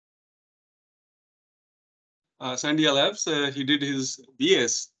Sandia Labs. He did his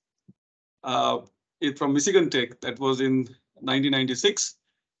BS from Michigan Tech. That was in 1996.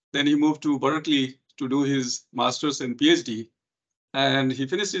 Then he moved to Berkeley to do his master's and PhD. And he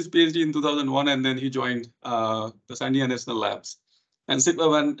finished his PhD in 2001, and then he joined the Sandia National Labs. And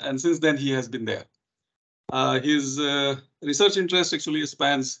since then, he has been there. His research interest actually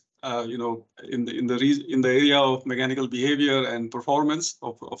spans, in the area of mechanical behavior and performance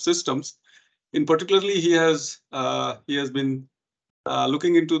of systems. In particularly, he has been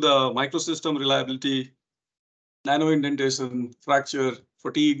looking into the microsystem reliability, nano indentation, fracture,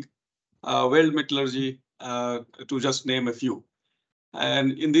 fatigue, weld metallurgy, to just name a few.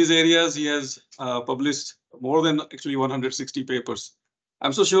 And in these areas, he has published more than actually 160 papers.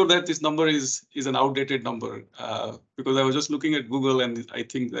 I'm so sure that this number is an outdated number because I was just looking at Google, and I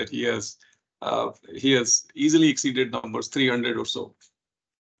think that he has easily exceeded numbers 300 or so.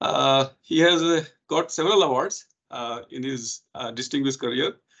 He has got several awards in his distinguished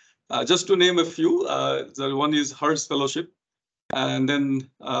career. Just to name a few, the one is Hearst Fellowship, and then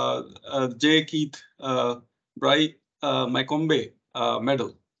J. Keith Bry Macombe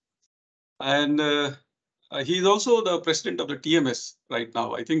Medal. And he's also the president of the TMS right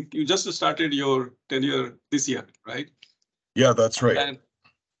now. I think you just started your tenure this year, right? Yeah, that's right.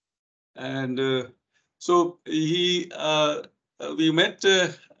 So we met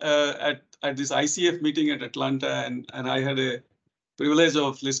at this ICF meeting at Atlanta, and I had a privilege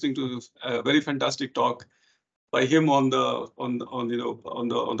of listening to a very fantastic talk by him on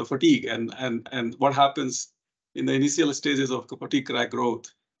the fatigue and what happens in the initial stages of fatigue crack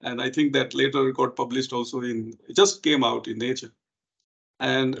growth. And I think that later got published also it just came out in Nature.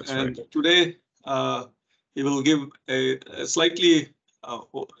 And today he will give a slightly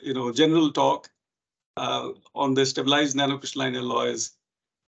general talk on the stabilized nanocrystalline alloys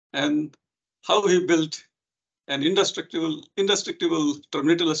and how he built an indestructible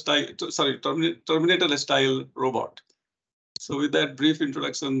Terminator style robot. So with that brief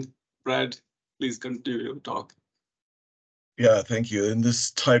introduction, Brad, please continue your talk. Yeah, thank you. And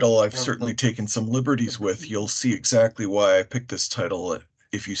this title I've certainly taken some liberties with. You'll see exactly why I picked this title.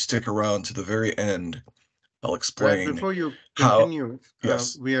 If you stick around to the very end, I'll explain. Brad, before you continue,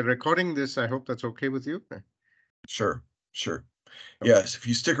 yes, we are recording this. I hope that's okay with you. Sure. Yes, if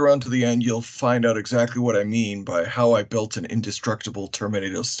you stick around to the end, you'll find out exactly what I mean by how I built an indestructible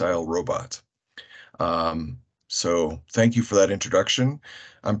Terminator-style robot. So thank you for that introduction.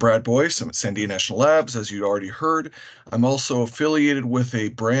 I'm Brad Boyce. I'm at Sandia National Labs, as you already heard. I'm also affiliated with a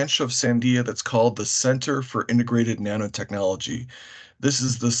branch of Sandia that's called the Center for Integrated Nanotechnology. This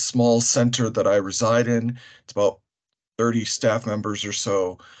is the small center that I reside in. It's about 30 staff members or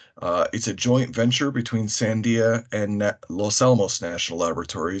so. It's a joint venture between Sandia and Los Alamos National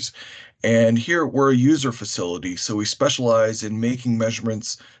Laboratories. And here we're a user facility, so we specialize in making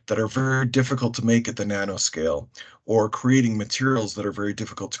measurements that are very difficult to make at the nanoscale, or creating materials that are very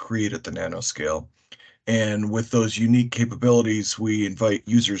difficult to create at the nanoscale. And with those unique capabilities, we invite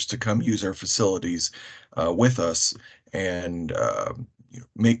users to come use our facilities with us and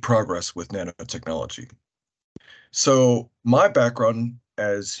make progress with nanotechnology. So my background,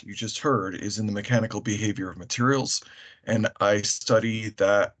 as you just heard, is in the mechanical behavior of materials, and I study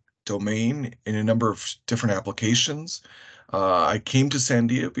that domain in a number of different applications. I came to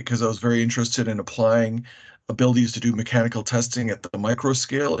Sandia because I was very interested in applying abilities to do mechanical testing at the micro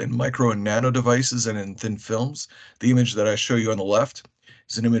scale in micro and nano devices and in thin films. The image that I show you on the left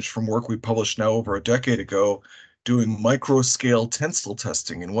is an image from work we published now over a decade ago doing micro scale tensile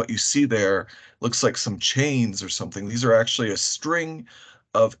testing. And what you see there looks like some chains or something. These are actually a string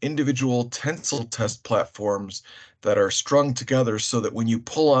of individual tensile test platforms that are strung together so that when you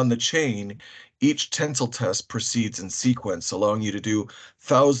pull on the chain, each tensile test proceeds in sequence, allowing you to do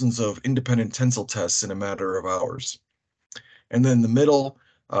thousands of independent tensile tests in a matter of hours. And then the middle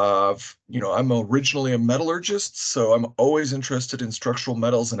of, I'm originally a metallurgist, so I'm always interested in structural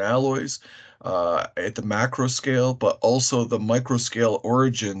metals and alloys at the macro scale, but also the micro scale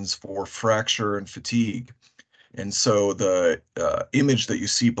origins for fracture and fatigue. And so the image that you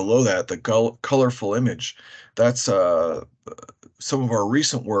see below that, the colorful image, that's some of our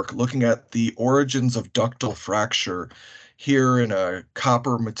recent work looking at the origins of ductile fracture here in a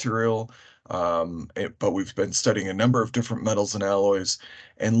copper material, but we've been studying a number of different metals and alloys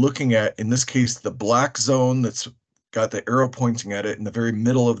and looking at, in this case, the black zone that's got the arrow pointing at it in the very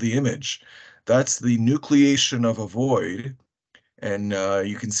middle of the image. That's the nucleation of a void. And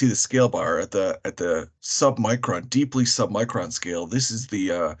you can see the scale bar at the submicron, deeply submicron scale. This is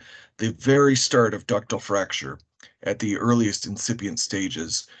the very start of ductile fracture at the earliest incipient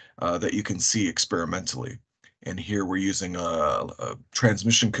stages that you can see experimentally. And here we're using a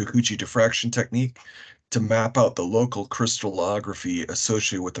transmission Kikuchi diffraction technique to map out the local crystallography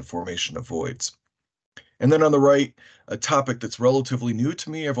associated with the formation of voids. And then on the right, a topic that's relatively new to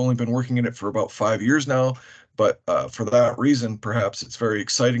me. I've only been working in it for about 5 years now, but for that reason, perhaps it's very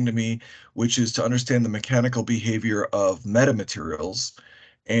exciting to me, which is to understand the mechanical behavior of metamaterials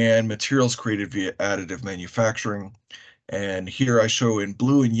and materials created via additive manufacturing. And here I show in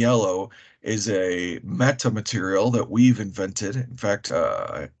blue and yellow is a metamaterial that we've invented. In fact,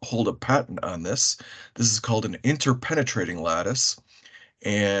 I hold a patent on this. This is called an interpenetrating lattice.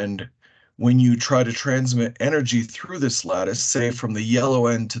 And when you try to transmit energy through this lattice, say from the yellow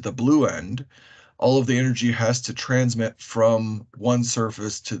end to the blue end, all of the energy has to transmit from one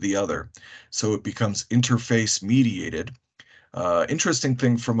surface to the other. So it becomes interface mediated. Interesting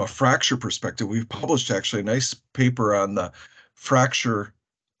thing from a fracture perspective, we've published actually a nice paper on the fracture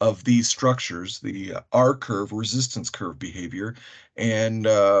of these structures, the R curve, resistance curve behavior. And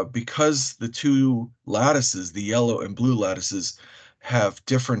because the two lattices, the yellow and blue lattices, have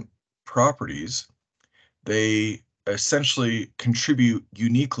different properties, they essentially contribute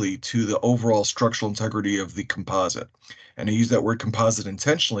uniquely to the overall structural integrity of the composite. And I use that word composite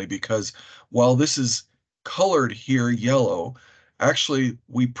intentionally because while this is colored here yellow, actually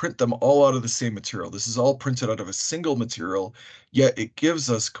we print them all out of the same material. This is all printed out of a single material, yet it gives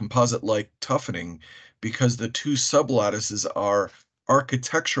us composite-like toughening because the two sublattices are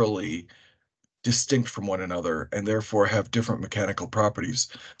architecturally distinct from one another and therefore have different mechanical properties.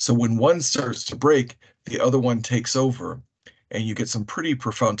 So when one starts to break, the other one takes over and you get some pretty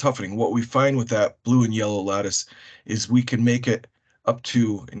profound toughening. What we find with that blue and yellow lattice is we can make it up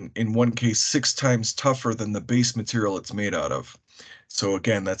to, in one case, 6 times tougher than the base material it's made out of. So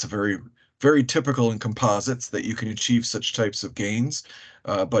again, that's a very, very typical in composites that you can achieve such types of gains.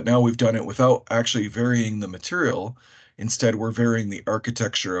 But now we've done it without actually varying the material. Instead, we're varying the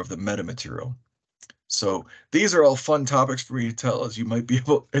architecture of the metamaterial. So these are all fun topics for me to tell. As you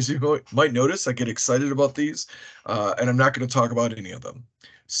might notice, I get excited about these, and I'm not going to talk about any of them.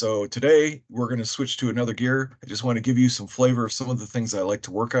 So today we're going to switch to another gear. I just want to give you some flavor of some of the things I like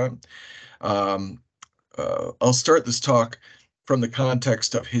to work on. I'll start this talk from the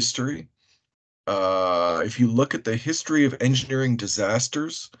context of history. If you look at the history of engineering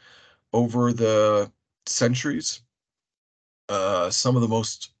disasters over the centuries, some of the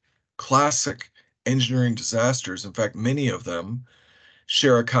most classic engineering disasters, in fact, many of them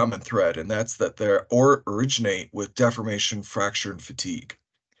share a common thread, and that's that they originate with deformation, fracture, and fatigue.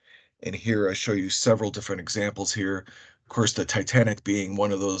 And here I show you several different examples here. Of course, the Titanic being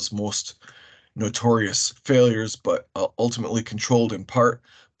one of those most notorious failures, but ultimately controlled in part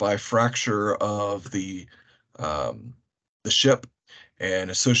by fracture of the ship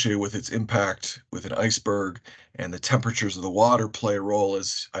and associated with its impact with an iceberg, and the temperatures of the water play a role,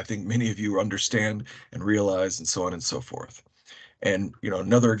 as I think many of you understand and realize, and so on and so forth. And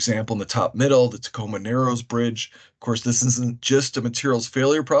another example in the top middle, the Tacoma Narrows Bridge. Of course, this isn't just a materials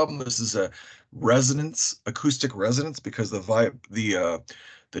failure problem. This is a acoustic resonance, because the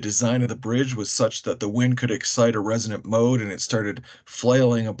design of the bridge was such that the wind could excite a resonant mode, and it started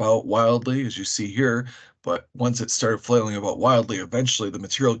flailing about wildly, as you see here. But once it started flailing about wildly, eventually the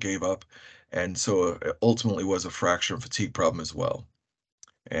material gave up, and so it ultimately was a fracture and fatigue problem as well.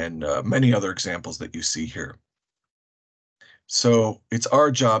 And many other examples that you see here. So it's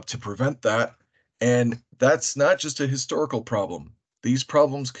our job to prevent that, and that's not just a historical problem. These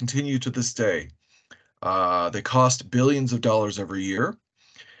problems continue to this day. They cost billions of dollars every year.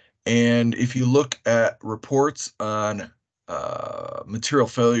 And if you look at reports on material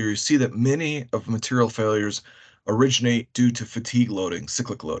failure, you see that many of material failures originate due to fatigue loading,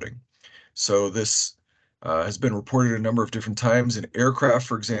 cyclic loading. So this has been reported a number of different times. In aircraft,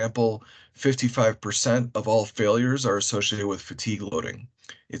 for example, 55% of all failures are associated with fatigue loading.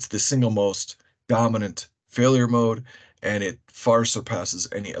 It's the single most dominant failure mode, and it far surpasses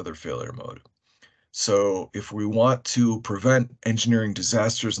any other failure mode. So if we want to prevent engineering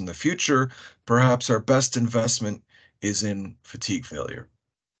disasters in the future, perhaps our best investment is in fatigue failure.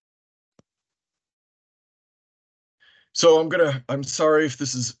 So I'm sorry if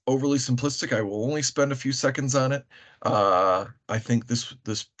this is overly simplistic. I will only spend a few seconds on it. I think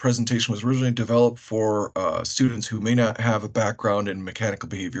this presentation was originally developed for students who may not have a background in mechanical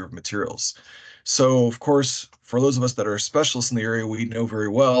behavior of materials. So of course, for those of us that are specialists in the area, we know very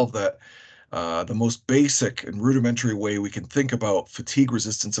well that the most basic and rudimentary way we can think about fatigue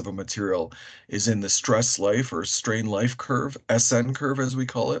resistance of a material is in the stress life or strain life curve, SN curve as we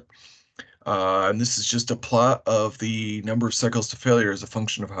call it. And this is just a plot of the number of cycles to failure as a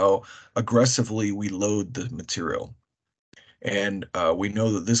function of how aggressively we load the material. And we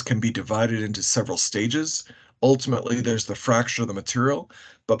know that this can be divided into several stages. Ultimately, there's the fracture of the material,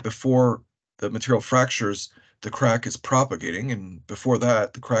 but before the material fractures, the crack is propagating, and before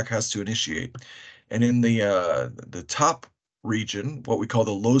that, the crack has to initiate. And in the top region, what we call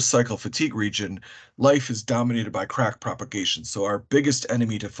the low cycle fatigue region, life is dominated by crack propagation. So our biggest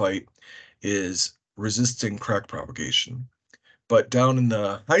enemy to fight is resisting crack propagation. But down in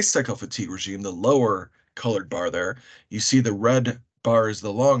the high cycle fatigue regime, the lower colored bar there, you see the red bar is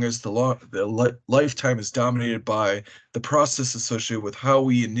the longest. The lifetime is dominated by the process associated with how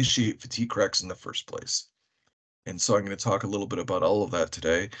we initiate fatigue cracks in the first place. And so I'm going to talk a little bit about all of that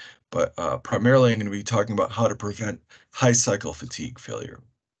today, but primarily I'm going to be talking about how to prevent high cycle fatigue failure.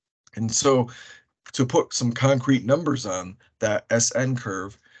 And so to put some concrete numbers on that SN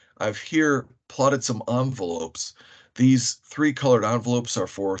curve, I've here plotted some envelopes. These three colored envelopes are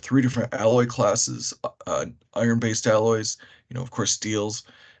for three different alloy classes, iron-based alloys, of course, steels,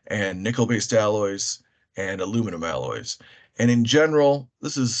 and nickel-based alloys, and aluminum alloys. And in general,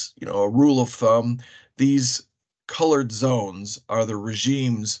 this is, a rule of thumb. These colored zones are the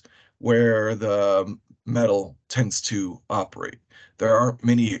regimes where the metal tends to operate. There aren't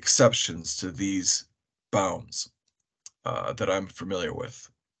many exceptions to these bounds that I'm familiar with.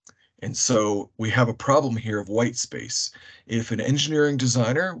 And so we have a problem here of white space. If an engineering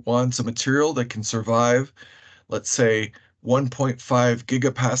designer wants a material that can survive, let's say, 1.5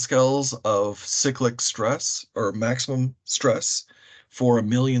 gigapascals of cyclic stress or maximum stress for 1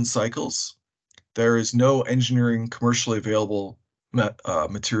 million cycles, there is no engineering commercially available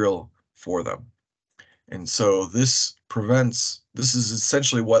material for them. And so this is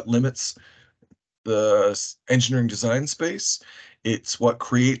essentially what limits the engineering design space. It's what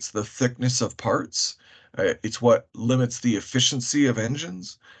creates the thickness of parts. It's what limits the efficiency of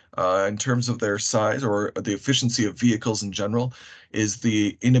engines in terms of their size, or the efficiency of vehicles in general, is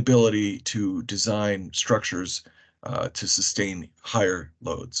the inability to design structures to sustain higher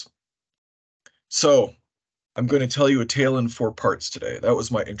loads. So I'm going to tell you a tale in 4 parts today. That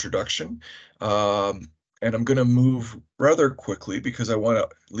was my introduction. And I'm going to move rather quickly because I want to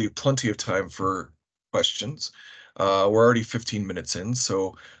leave plenty of time for questions. We're already 15 minutes in,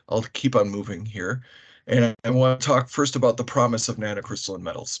 so I'll keep on moving here. And I want to talk first about the promise of nanocrystalline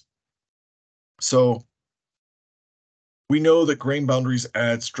metals. So we know that grain boundaries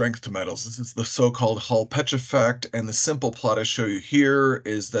add strength to metals. This is the so-called Hall-Petch effect, and the simple plot I show you here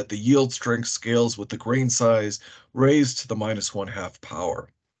is that the yield strength scales with the grain size raised to the -1/2 power.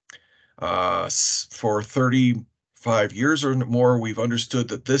 For 35 years or more, we've understood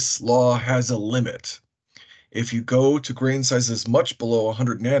that this law has a limit. If you go to grain sizes much below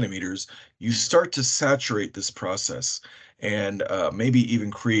 100 nanometers, you start to saturate this process and maybe even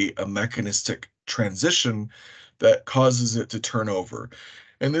create a mechanistic transition that causes it to turn over.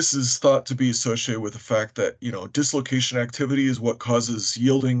 And this is thought to be associated with the fact that, dislocation activity is what causes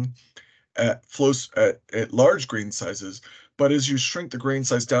yielding at large grain sizes. But as you shrink the grain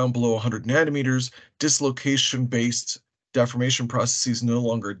size down below 100 nanometers, dislocation-based deformation processes no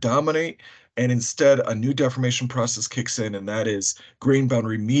longer dominate, and instead a new deformation process kicks in, and that is grain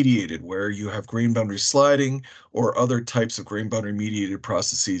boundary mediated, where you have grain boundary sliding or other types of grain boundary mediated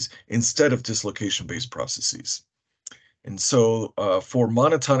processes instead of dislocation-based processes. And so for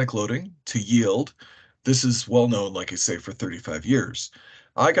monotonic loading to yield, this is well known, like I say, for 35 years.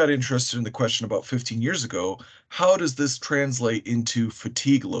 I got interested in the question about 15 years ago, how does this translate into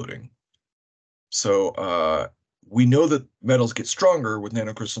fatigue loading? So we know that metals get stronger with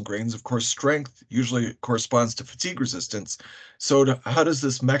nanocrystalline grains. Of course, strength usually corresponds to fatigue resistance. So how does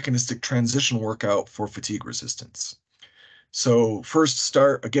this mechanistic transition work out for fatigue resistance? So first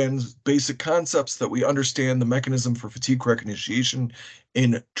start, again, basic concepts that we understand the mechanism for fatigue crack initiation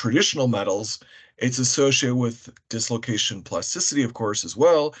in traditional metals. It's associated with dislocation plasticity, of course, as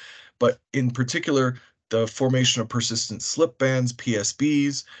well, but in particular, the formation of persistent slip bands,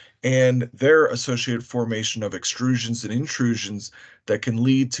 PSBs, and their associated formation of extrusions and intrusions that can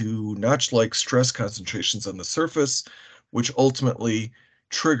lead to notch-like stress concentrations on the surface, which ultimately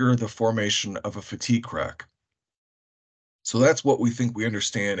trigger the formation of a fatigue crack. So that's what we think we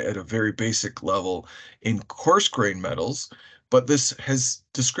understand at a very basic level in coarse grain metals, but this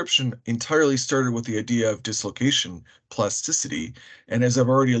description entirely started with the idea of dislocation plasticity. And as I've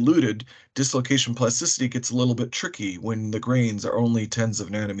already alluded, dislocation plasticity gets a little bit tricky when the grains are only tens of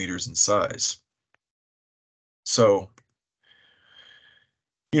nanometers in size. So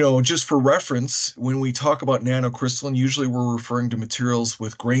Just for reference, when we talk about nanocrystalline, usually we're referring to materials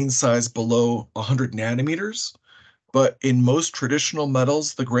with grain size below 100 nanometers. But in most traditional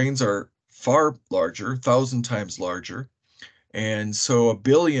metals, the grains are far larger, 1,000 times larger. And so 1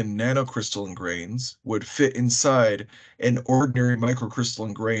 billion nanocrystalline grains would fit inside an ordinary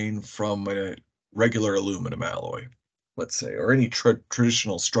microcrystalline grain from a regular aluminum alloy, let's say, or any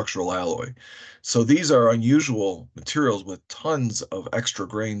traditional structural alloy. So these are unusual materials with tons of extra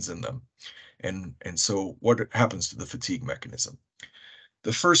grains in them. And so what happens to the fatigue mechanism?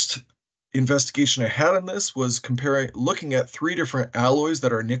 The first investigation I had on this was looking at 3 different alloys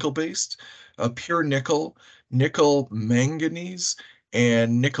that are nickel-based, pure nickel, nickel manganese,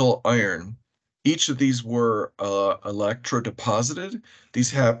 and nickel iron. Each of these were electrodeposited.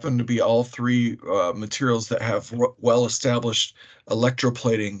 These happen to be all 3 materials that have well-established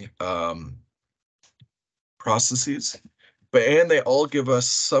electroplating processes. And they all give us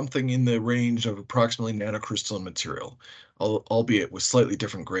something in the range of approximately nanocrystalline material, albeit with slightly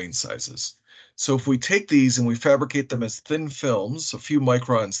different grain sizes. So if we take these and we fabricate them as thin films, a few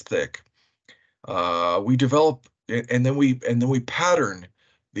microns thick, we develop and then we pattern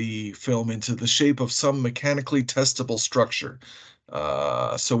the film into the shape of some mechanically testable structure.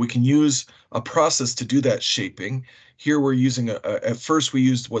 So we can use a process to do that shaping. Here we're using at first we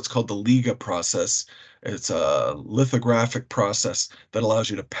used what's called the Liga process. It's a lithographic process that allows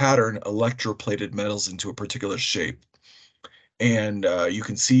you to pattern electroplated metals into a particular shape. And you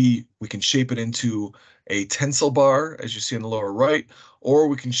can see we can shape it into a tensile bar, as you see on the lower right, or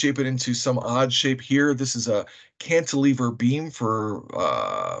we can shape it into some odd shape here. This is a cantilever beam for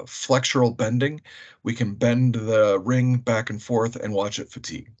flexural bending. We can bend the ring back and forth and watch it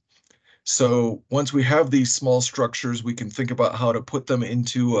fatigue. So once we have these small structures, we can think about how to put them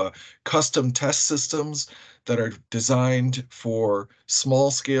into custom test systems that are designed for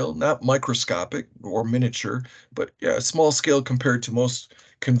small scale, not microscopic or miniature, but yeah, small scale compared to most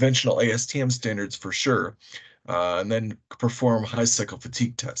conventional ASTM standards for sure, and then perform high cycle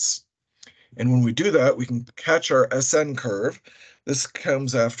fatigue tests. And when we do that, we can catch our SN curve. This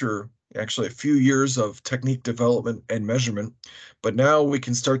comes after actually a few years of technique development and measurement, but now we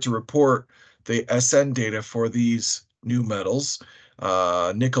can start to report the SN data for these new metals,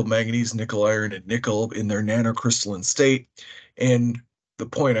 nickel, manganese, nickel, iron, and nickel in their nanocrystalline state. And the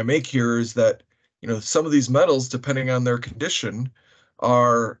point I make here is that, some of these metals, depending on their condition,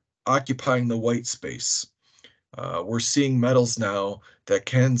 are occupying the white space. We're seeing metals now that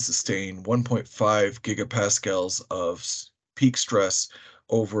can sustain 1.5 gigapascals of peak stress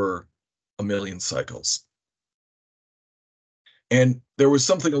over 1 million cycles. And there was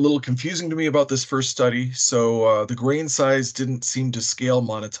something a little confusing to me about this first study. So the grain size didn't seem to scale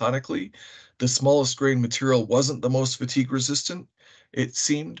monotonically. The smallest grain material wasn't the most fatigue resistant, it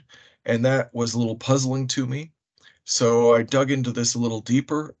seemed, and that was a little puzzling to me. So I dug into this a little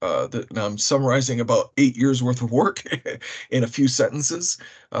deeper. Now I'm summarizing about 8 years worth of work in a few sentences.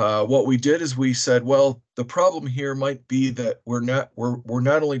 What we did is we said, well, the problem here might be that we're not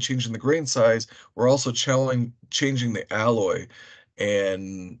only changing the grain size, we're also changing the alloy.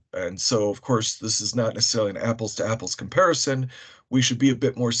 And so of course this is not necessarily an apples to apples comparison. We should be a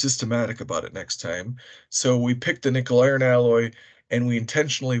bit more systematic about it next time. So we picked the nickel iron alloy and we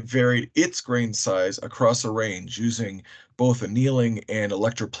intentionally varied its grain size across a range using both annealing and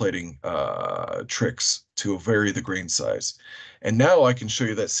electroplating tricks to vary the grain size. And now I can show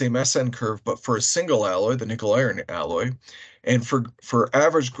you that same SN curve, but for a single alloy, the nickel iron alloy, and for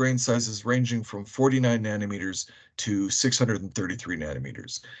average grain sizes ranging from 49 nanometers to 633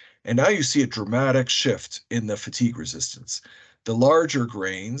 nanometers. And now you see a dramatic shift in the fatigue resistance. The larger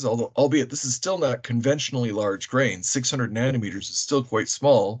grains, albeit this is still not conventionally large grains, 600 nanometers is still quite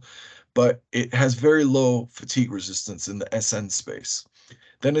small, but it has very low fatigue resistance in the SN space.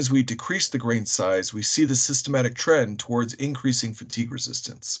 Then as we decrease the grain size, we see the systematic trend towards increasing fatigue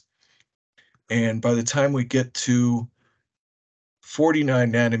resistance. And by the time we get to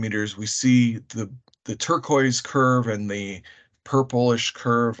 49 nanometers, we see the turquoise curve and the purplish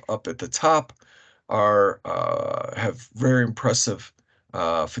curve up at the top have very impressive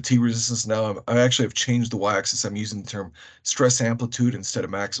fatigue resistance. Now I actually have changed the y-axis. I'm using the term stress amplitude instead of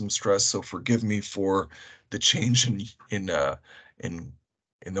maximum stress. So forgive me for the change in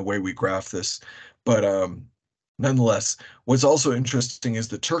the way we graph this. But nonetheless, what's also interesting is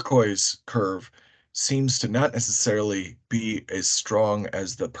the turquoise curve seems to not necessarily be as strong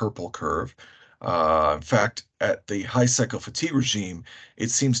as the purple curve. In fact, at the high cycle fatigue regime, it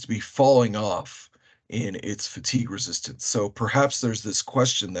seems to be falling off in its fatigue resistance. So perhaps there's this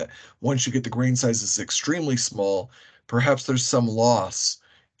question that once you get the grain sizes extremely small, perhaps there's some loss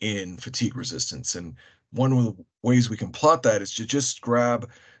in fatigue resistance. And one of the ways we can plot that is to just grab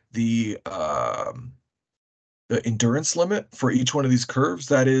the endurance limit for each one of these curves.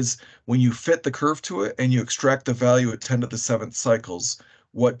 That is, when you fit the curve to it and you extract the value at 10 to the 7th cycles,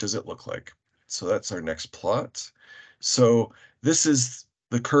 what does it look like? So that's our next plot. So this is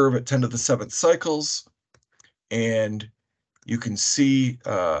the curve at 10 to the 7th cycles, and you can see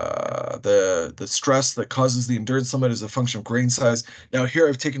the stress that causes the endurance limit is a function of grain size. Now here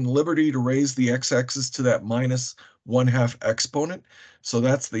I've taken the liberty to raise the x-axis to that minus 1/2 exponent. So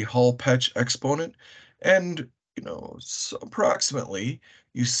that's the Hall-Petch exponent. And so approximately,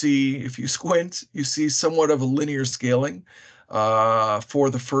 you see, if you squint, you see somewhat of a linear scaling for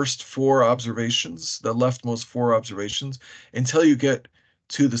the first 4 observations, the leftmost 4 observations, until you get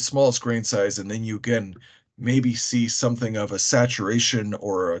to the smallest grain size, and then you again maybe see something of a saturation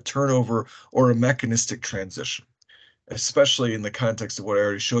or a turnover or a mechanistic transition, especially in the context of what I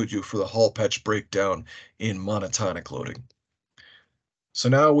already showed you for the Hall-Petch breakdown in monotonic loading. So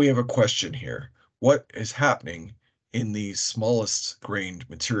now we have a question here. What is happening in these smallest grained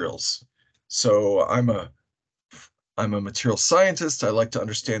materials? So I'm a material scientist. I like to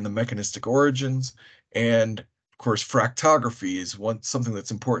understand the mechanistic origins, and of course, fractography is something that's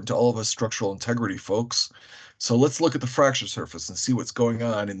important to all of us structural integrity folks. So let's look at the fracture surface and see what's going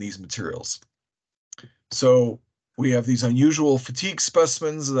on in these materials. So we have these unusual fatigue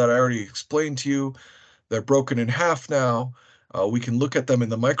specimens that I already explained to you. They're broken in half now. We can look at them in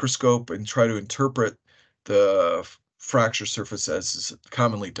the microscope and try to interpret the fracture surface as is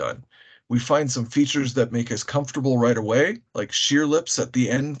commonly done. We find some features that make us comfortable right away, like shear lips at the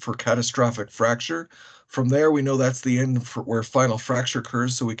end for catastrophic fracture. From there, we know that's the end for where final fracture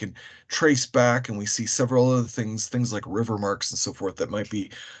occurs, so we can trace back, and we see several other things like river marks and so forth that might be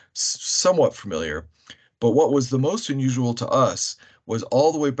somewhat familiar. But what was the most unusual to us was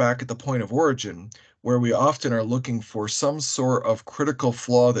all the way back at the point of origin, where we often are looking for some sort of critical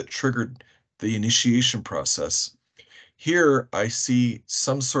flaw that triggered the initiation process. Here I see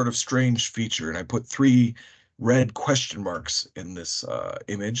some sort of strange feature, and I put 3 red question marks in this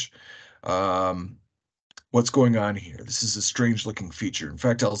image. What's going on here? This is a strange looking feature. In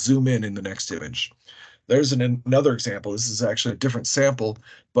fact, I'll zoom in the next image. There's another example. This is actually a different sample,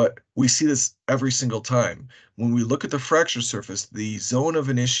 but we see this every single time. When we look at the fracture surface, the zone of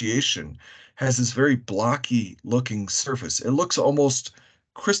initiation has this very blocky looking surface. It looks almost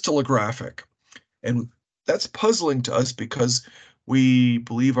crystallographic. And that's puzzling to us because we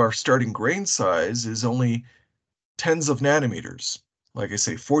believe our starting grain size is only tens of nanometers. Like I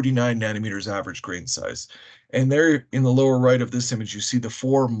say, 49 nanometers average grain size. And there in the lower right of this image, you see the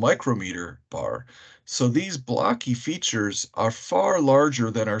 4 micrometer bar. So these blocky features are far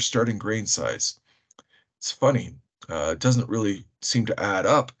larger than our starting grain size. It's funny. It doesn't really seem to add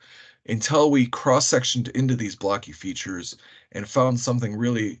up until we cross-sectioned into these blocky features and found something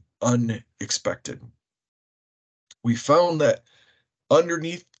really unexpected. We found that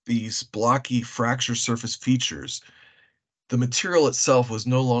underneath these blocky fracture surface features, the material itself was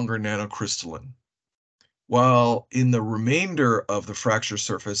no longer nanocrystalline. While in the remainder of the fracture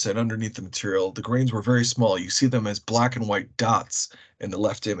surface and underneath the material, the grains were very small. You see them as black and white dots in the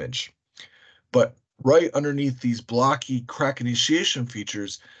left image. But right underneath these blocky crack initiation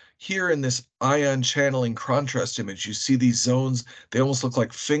features, here in this ion channeling contrast image, you see these zones. They almost look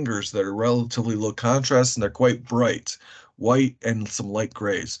like fingers that are relatively low contrast, and they're quite bright, white and some light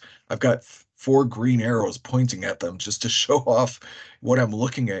grays. I've got 4 green arrows pointing at them just to show off what I'm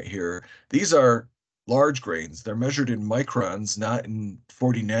looking at here. These are large grains. They're measured in microns, not in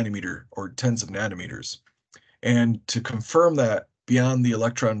 40 nanometer or tens of nanometers. And to confirm that beyond the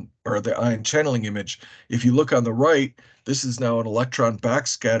electron or the ion channeling image, if you look on the right, this is now an electron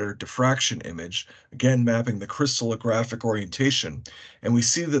backscatter diffraction image, again mapping the crystallographic orientation. And we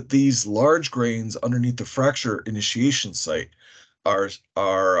see that these large grains underneath the fracture initiation site are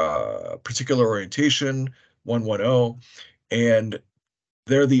particular orientation 110, and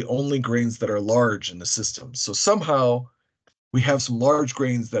they're the only grains that are large in the system. So somehow we have some large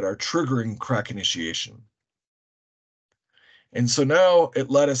grains that are triggering crack initiation. And so now it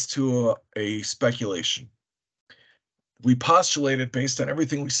led us to a speculation. We postulated, based on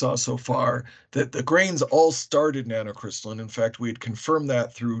everything we saw so far, that the grains all started nanocrystalline. In fact, we had confirmed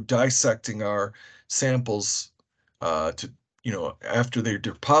that through dissecting our samples after they're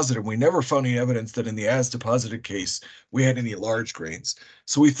deposited. We never found any evidence that in the as deposited case, we had any large grains.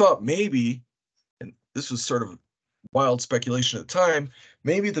 So we thought maybe, and this was sort of wild speculation at the time,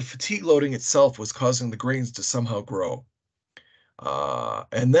 maybe the fatigue loading itself was causing the grains to somehow grow.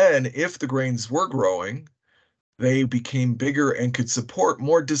 And then if the grains were growing, they became bigger and could support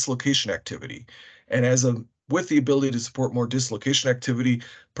more dislocation activity. And with the ability to support more dislocation activity,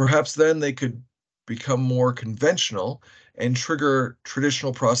 perhaps then they could become more conventional and trigger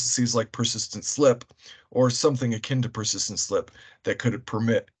traditional processes like persistent slip or something akin to persistent slip that could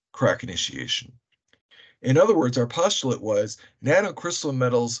permit crack initiation. In other words, our postulate was nanocrystalline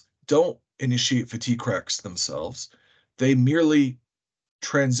metals don't initiate fatigue cracks themselves. They merely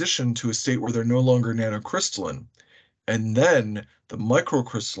transition to a state where they're no longer nanocrystalline, and then the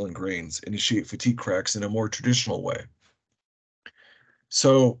microcrystalline grains initiate fatigue cracks in a more traditional way.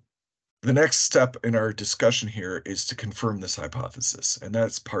 So the next step in our discussion here is to confirm this hypothesis, and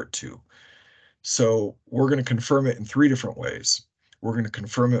that's part 2. So we're going to confirm it in 3 different ways. We're going to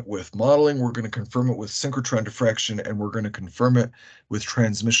confirm it with modeling, we're going to confirm it with synchrotron diffraction, and we're going to confirm it with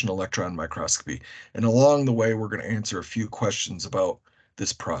transmission electron microscopy. And along the way, we're going to answer a few questions about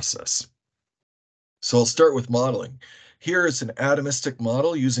this process. So I'll start with modeling. Here is an atomistic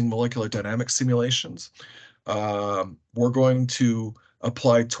model using molecular dynamics simulations. We're going to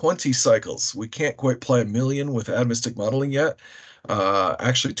apply 20 cycles. We can't quite apply 1,000,000 with atomistic modeling yet.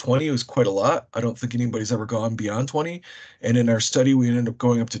 Actually, 20 was quite a lot. I don't think anybody's ever gone beyond 20. And in our study, we ended up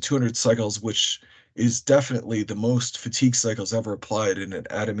going up to 200 cycles, which is definitely the most fatigue cycles ever applied in an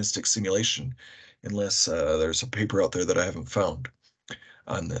atomistic simulation, unless there's a paper out there that I haven't found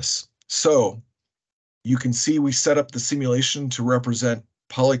on this. So you can see we set up the simulation to represent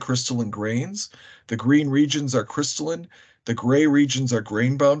polycrystalline grains. The green regions are crystalline, the gray regions are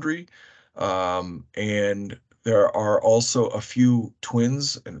grain boundary, and there are also a few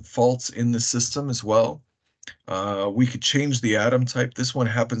twins and faults in the system as well. We could change the atom type. This one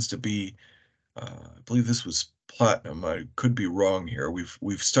happens to be, I believe this was platinum. I could be wrong here.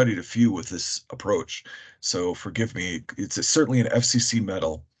 We've studied a few with this approach, so forgive me. It's certainly an FCC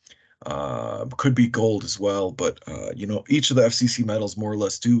metal. Could be gold as well, but you know, each of the FCC metals more or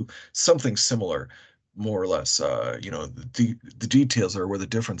less do something similar, more or less. You know, the details are where the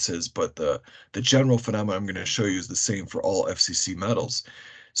difference is, but the general phenomenon I'm going to show you is the same for all FCC metals.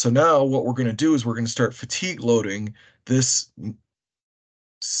 So now what we're going to do is we're going to start fatigue loading this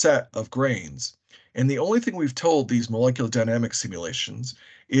set of grains. And the only thing we've told these molecular dynamics simulations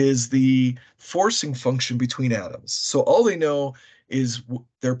is the forcing function between atoms. So all they know is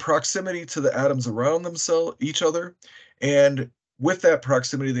their proximity to the atoms around each other. And with that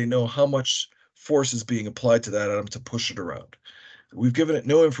proximity, they know how much force is being applied to that atom to push it around. We've given it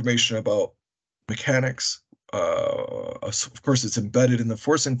no information about mechanics. Of course, it's embedded in the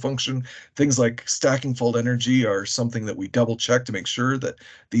forcing function. Things like stacking fold energy are something that we double check to make sure that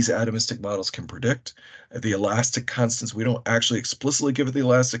these atomistic models can predict. The elastic constants, we don't actually explicitly give it the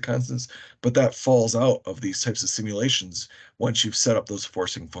elastic constants, but that falls out of these types of simulations once you've set up those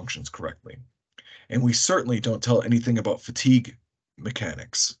forcing functions correctly. And we certainly don't tell anything about fatigue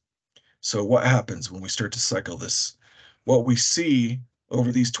mechanics. So what happens when we start to cycle this? What we see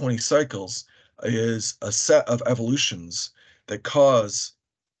over these 20 cycles is a set of evolutions that cause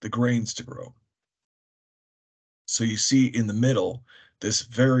the grains to grow. So you see in the middle, this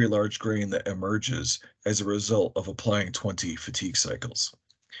very large grain that emerges as a result of applying 20 fatigue cycles.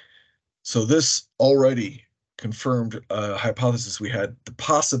 So this already confirmed a hypothesis we had, the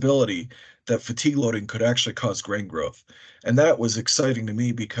possibility that fatigue loading could actually cause grain growth. And that was exciting to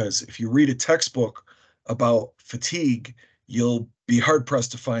me because if you read a textbook about fatigue, you'll be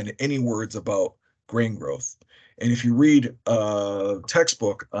hard-pressed to find any words about grain growth. And if you read a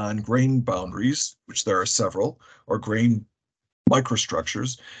textbook on grain boundaries, which there are several, or grain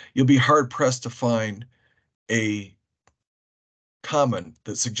microstructures, you'll be hard-pressed to find a comment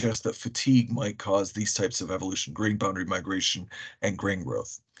that suggests that fatigue might cause these types of evolution, grain boundary migration, and grain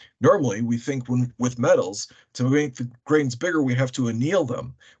growth. Normally, we think with metals, to make the grains bigger, we have to anneal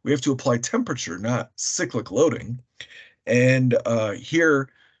them. We have to apply temperature, not cyclic loading. And here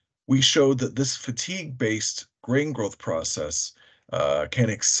we showed that this fatigue-based grain growth process can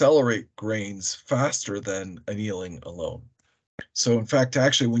accelerate grains faster than annealing alone. So in fact,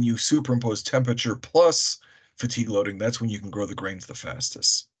 actually, when you superimpose temperature plus fatigue loading, that's when you can grow the grains the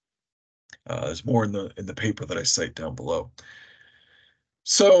fastest. There's more in the paper that I cite down below.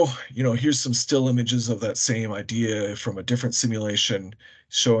 So, you know, here's some still images of that same idea from a different simulation,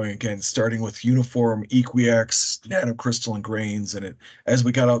 showing again, starting with uniform equiax nanocrystalline grains, and as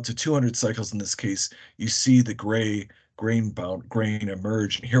we got out to 200 cycles in this case, you see the gray grain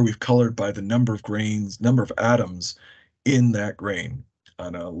emerge. And here we've colored by the number of grains, number of atoms in that grain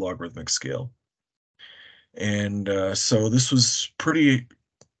on a logarithmic scale. And so this was pretty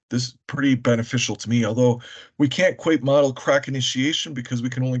this is pretty beneficial to me, although we can't quite model crack initiation because we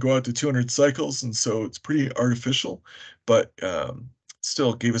can only go out to 200 cycles, and so it's pretty artificial, but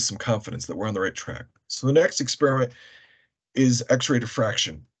still gave us some confidence that we're on the right track. So the next experiment is X-ray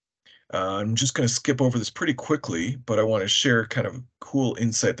diffraction. I'm just going to skip over this pretty quickly, but I want to share kind of a cool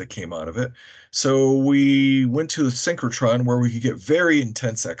insight that came out of it. So we went to the synchrotron where we could get very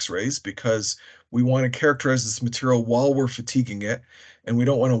intense X-rays because we want to characterize this material while we're fatiguing it, and we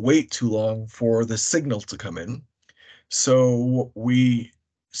don't want to wait too long for the signal to come in. So we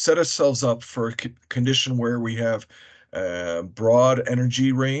set ourselves up for a condition where we have broad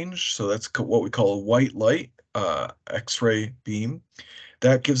energy range. So that's what we call a white light X-ray beam.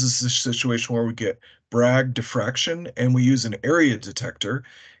 That gives us a situation where we get Bragg diffraction, and we use an area detector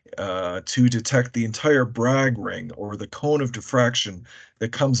to detect the entire Bragg ring, or the cone of diffraction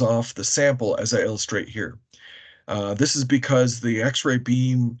that comes off the sample, as I illustrate here. This is because the X-ray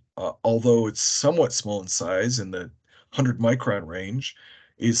beam, although it's somewhat small in size in the 100 micron range,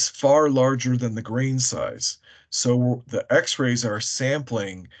 is far larger than the grain size. So the X-rays are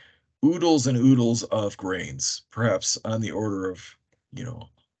sampling oodles and oodles of grains, perhaps on the order of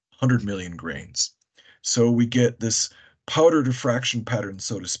 100 million grains. So we get this powder diffraction pattern,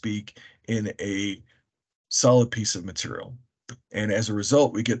 so to speak, in a solid piece of material. And as a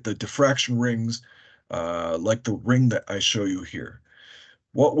result, we get the diffraction rings like the ring that I show you here.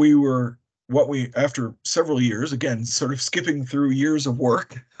 After several years, again, sort of skipping through years of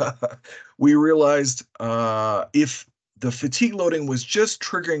work, we realized if the fatigue loading was just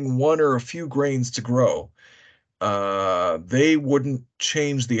triggering one or a few grains to grow, they wouldn't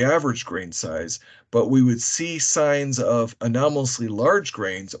change the average grain size, but we would see signs of anomalously large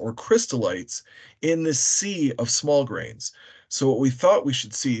grains or crystallites in this sea of small grains. So what we thought we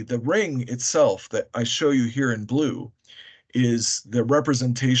should see, the ring itself that I show you here in blue, is the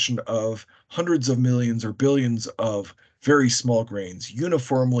representation of hundreds of millions or billions of very small grains,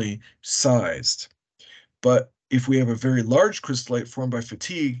 uniformly sized. But if we have a very large crystallite formed by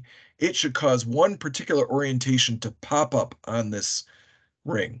fatigue, it should cause one particular orientation to pop up on this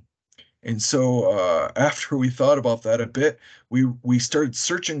ring. And so after we thought about that a bit, we started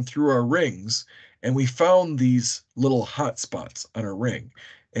searching through our rings, and we found these little hot spots on our ring.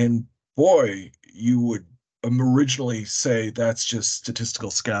 And boy, you would originally say that's just statistical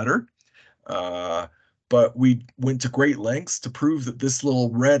scatter. But we went to great lengths to prove that this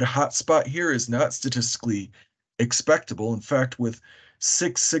little red hot spot here is not statistically expectable. In fact, with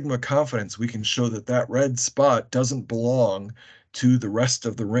 6 sigma confidence, we can show that that red spot doesn't belong to the rest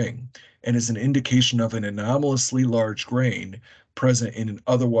of the ring and is an indication of an anomalously large grain present in an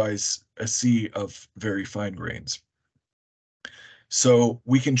otherwise a sea of very fine grains. So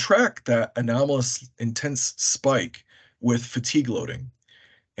we can track that anomalous intense spike with fatigue loading.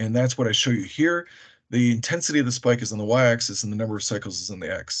 And that's what I show you here. The intensity of the spike is on the y-axis and the number of cycles is on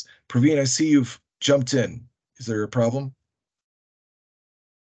the x. Praveen, I see you've jumped in. Is there a problem?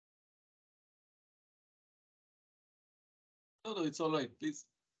 No, it's all right. Please.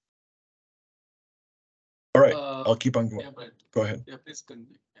 All right, I'll keep on going. Yeah, right. Go ahead. Yeah, please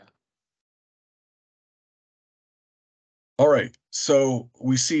continue. Yeah. All right, so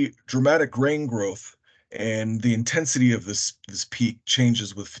we see dramatic grain growth, and the intensity of this peak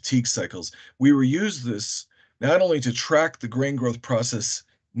changes with fatigue cycles. We reuse this not only to track the grain growth process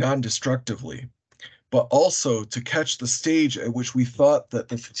non-destructively, but also to catch the stage at which we thought that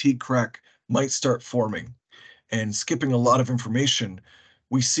the fatigue crack might start forming. And skipping a lot of information,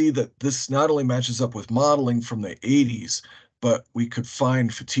 we see that this not only matches up with modeling from the 80s, but we could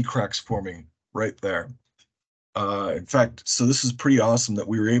find fatigue cracks forming right there. In fact, so this is pretty awesome that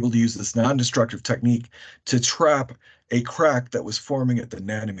we were able to use this non-destructive technique to trap a crack that was forming at the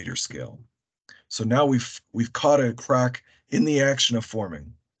nanometer scale. So now we've caught a crack in the action of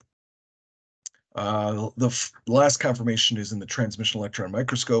forming. The last confirmation is in the transmission electron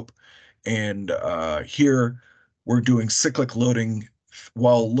microscope, and here we're doing cyclic loading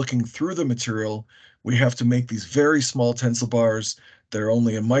while looking through the material. We have to make these very small tensile bars. They're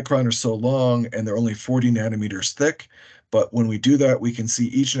only a micron or so long, and they're only 40 nanometers thick. But when we do that, we can see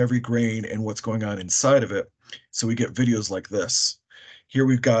each and every grain and what's going on inside of it. So we get videos like this. Here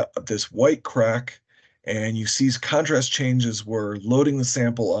we've got this white crack, and you see contrast changes. We're loading the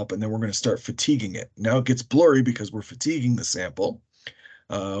sample up, and then we're going to start fatiguing it. Now it gets blurry because we're fatiguing the sample.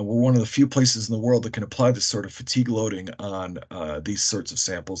 We're one of the few places in the world that can apply this sort of fatigue loading on these sorts of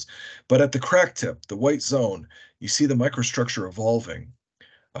samples. But at the crack tip, the white zone, you see the microstructure evolving.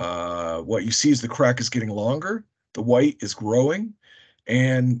 What you see is the crack is getting longer, the white is growing,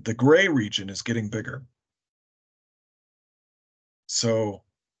 and the gray region is getting bigger. So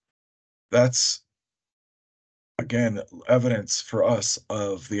that's, again, evidence for us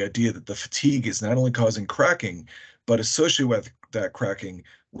of the idea that the fatigue is not only causing cracking, but associated with that cracking,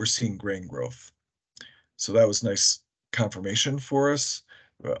 we're seeing grain growth. So that was nice confirmation for us.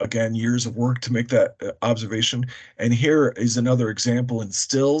 Again, years of work to make that observation. And here is another example in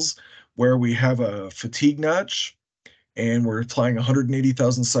stills where we have a fatigue notch and we're applying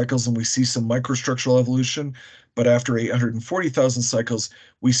 180,000 cycles and we see some microstructural evolution. But after 840,000 cycles,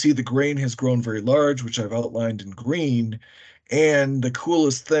 we see the grain has grown very large, which I've outlined in green. And the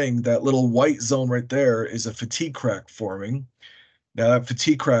coolest thing, that little white zone right there is a fatigue crack forming. Now, that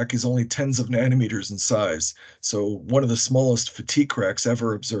fatigue crack is only tens of nanometers in size, so one of the smallest fatigue cracks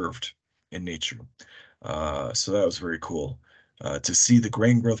ever observed in nature. So that was very cool to see the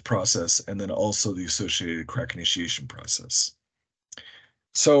grain growth process and then also the associated crack initiation process.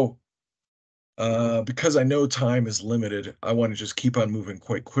 So because I know time is limited, I want to just keep on moving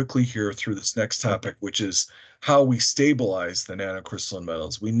quite quickly here through this next topic, which is how we stabilize the nanocrystalline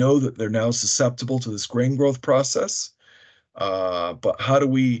metals. We know that they're now susceptible to this grain growth process. But how do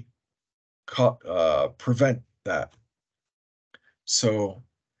we prevent that? So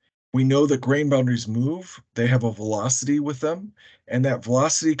we know that grain boundaries move. They have a velocity with them, and that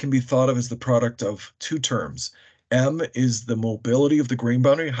velocity can be thought of as the product of two terms. M is the mobility of the grain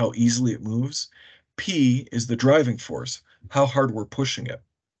boundary, how easily it moves. P is the driving force, how hard we're pushing it.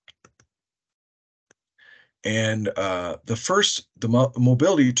 And the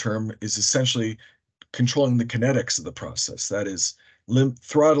mobility term is essentially controlling the kinetics of the process, that is,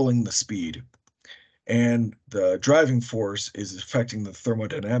 throttling the speed. And the driving force is affecting the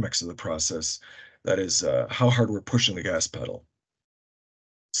thermodynamics of the process, that is, how hard we're pushing the gas pedal.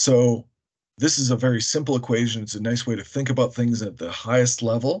 So this is a very simple equation. It's a nice way to think about things at the highest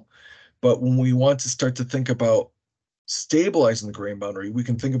level. But when we want to start to think about stabilizing the grain boundary, we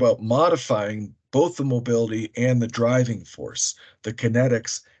can think about modifying both the mobility and the driving force, the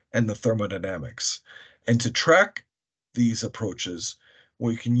kinetics and the thermodynamics. And to track these approaches,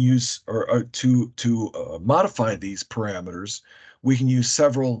 we can use, or to modify these parameters, we can use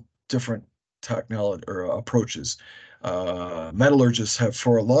several different technology or approaches. Metallurgists have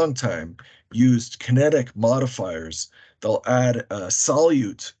for a long time used kinetic modifiers. They'll add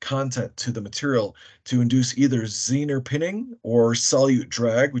solute content to the material to induce either Zener pinning or solute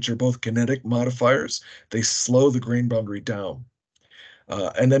drag, which are both kinetic modifiers. They slow the grain boundary down.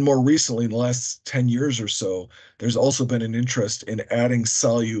 And then more recently, in the last 10 years or so, there's also been an interest in adding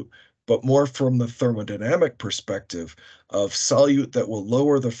solute, but more from the thermodynamic perspective of solute that will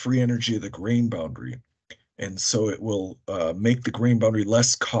lower the free energy of the grain boundary. And so it will make the grain boundary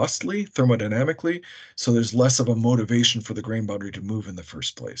less costly thermodynamically, so there's less of a motivation for the grain boundary to move in the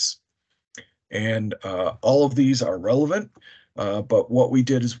first place. And all of these are relevant, but what we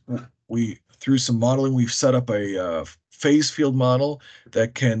did is through some modeling, we've set up a phase field model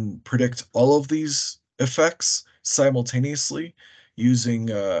that can predict all of these effects simultaneously using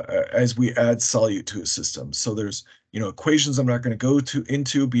as we add solute to a system. So there's equations I'm not going to go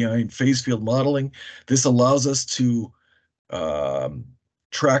into behind phase field modeling. This allows us to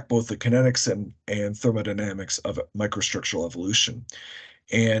track both the kinetics and thermodynamics of microstructural evolution.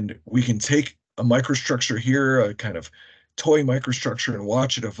 And we can take a microstructure here, a kind of toy microstructure, and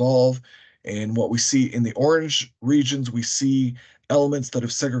watch it evolve. And what we see in the orange regions, we see elements that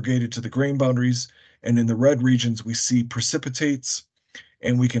have segregated to the grain boundaries. And in the red regions, we see precipitates.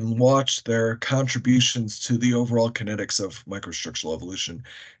 And we can watch their contributions to the overall kinetics of microstructural evolution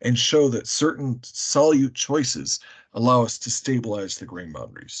and show that certain solute choices allow us to stabilize the grain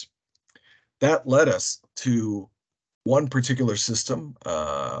boundaries. That led us to one particular system.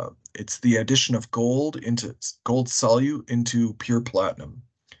 It's the addition of gold solute into pure platinum.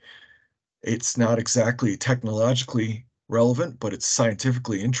 It's not exactly technologically relevant, but it's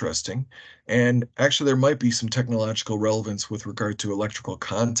scientifically interesting. And actually, there might be some technological relevance with regard to electrical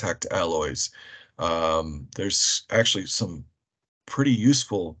contact alloys. There's actually some pretty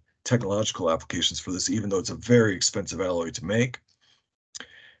useful technological applications for this, even though it's a very expensive alloy to make.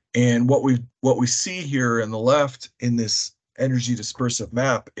 And what we see here on the left in this energy dispersive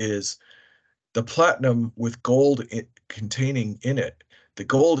map is the platinum with gold containing in it. The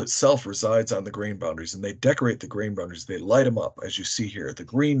gold itself resides on the grain boundaries, and they decorate the grain boundaries. They light them up, as you see here. The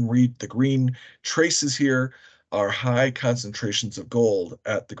green traces here are high concentrations of gold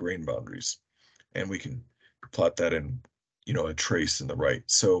at the grain boundaries, and we can plot that in, a trace in the right.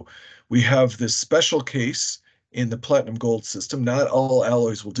 So we have this special case in the platinum gold system. Not all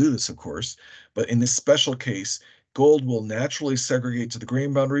alloys will do this, of course, but in this special case, gold will naturally segregate to the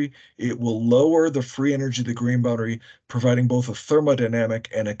grain boundary. It will lower the free energy of the grain boundary, providing both a thermodynamic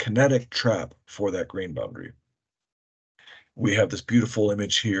and a kinetic trap for that grain boundary. We have this beautiful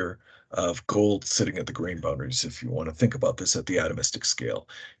image here of gold sitting at the grain boundaries, if you want to think about this at the atomistic scale.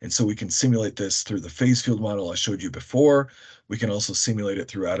 And so we can simulate this through the phase field model I showed you before. We can also simulate it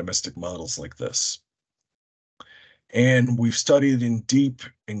through atomistic models like this. And we've studied in deep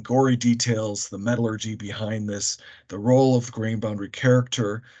and gory details the metallurgy behind this, the role of the grain boundary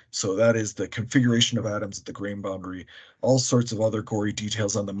character. So that is the configuration of atoms at the grain boundary, all sorts of other gory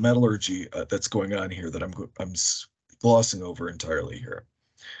details on the metallurgy that's going on here that I'm glossing over entirely here.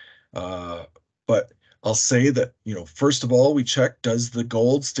 But I'll say that, first of all, we check, does the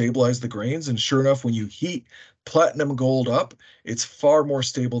gold stabilize the grains? And sure enough, when you heat platinum gold up, it's far more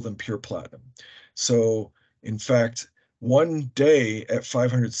stable than pure platinum. So in fact, 1 day at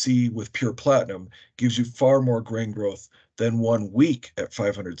 500 C with pure platinum gives you far more grain growth than 1 week at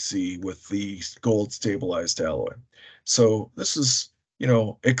 500 C with the gold stabilized alloy. So this is,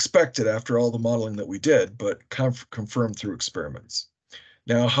 expected after all the modeling that we did, but confirmed through experiments.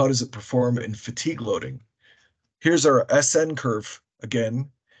 Now, how does it perform in fatigue loading? Here's our SN curve again.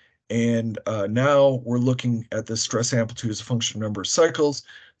 And now we're looking at the stress amplitude as a function of number of cycles.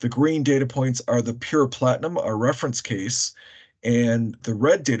 The green data points are the pure platinum, our reference case, and the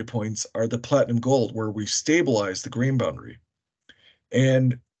red data points are the platinum gold, where we've stabilized the grain boundary.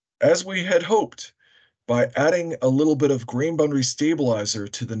 And as we had hoped, by adding a little bit of grain boundary stabilizer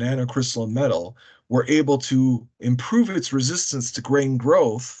to the nanocrystalline metal, we're able to improve its resistance to grain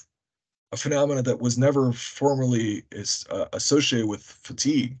growth, a phenomenon that was never formerly associated with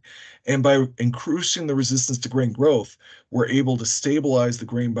fatigue. And by increasing the resistance to grain growth, we're able to stabilize the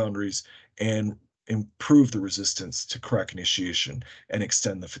grain boundaries and improve the resistance to crack initiation and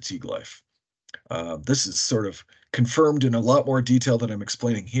extend the fatigue life. This is sort of confirmed in a lot more detail than I'm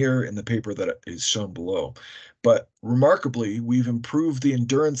explaining here in the paper that is shown below. But remarkably, we've improved the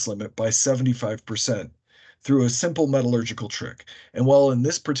endurance limit by 75% through a simple metallurgical trick. And while in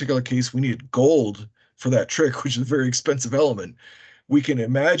this particular case, we needed gold for that trick, which is a very expensive element, we can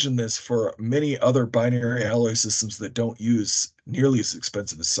imagine this for many other binary alloy systems that don't use nearly as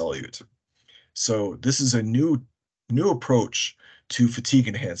expensive as solute. So this is a new approach to fatigue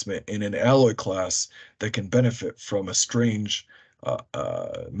enhancement in an alloy class that can benefit from a strange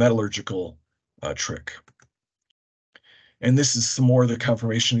metallurgical trick. And this is some more of the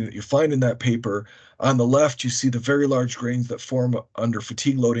confirmation that you find in that paper. On the left, you see the very large grains that form under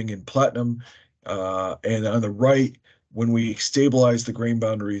fatigue loading in platinum. And on the right, when we stabilize the grain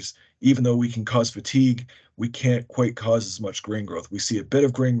boundaries, even though we can cause fatigue, we can't quite cause as much grain growth. We see a bit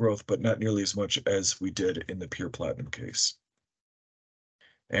of grain growth, but not nearly as much as we did in the pure platinum case.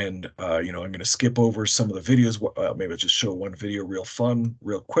 And, I'm going to skip over some of the videos. Maybe I'll just show one video real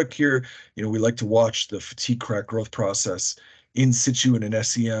quick here. We like to watch the fatigue crack growth process in situ in an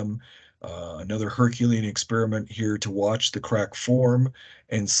SEM. Another Herculean experiment here to watch the crack form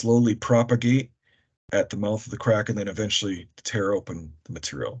and slowly propagate at the mouth of the crack and then eventually tear open the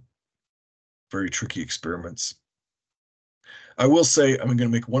material. Very tricky experiments. I will say, I'm going to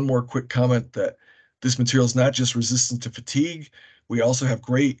make one more quick comment that this material is not just resistant to fatigue. We also have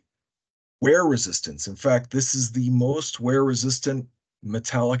great wear resistance. In fact, this is the most wear-resistant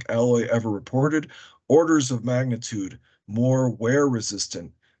metallic alloy ever reported, orders of magnitude more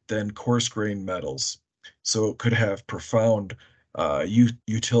wear-resistant than coarse-grained metals. So it could have profound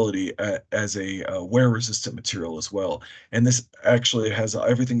utility as a wear-resistant material as well. And this actually has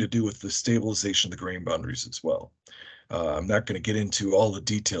everything to do with the stabilization of the grain boundaries as well. I'm not going to get into all the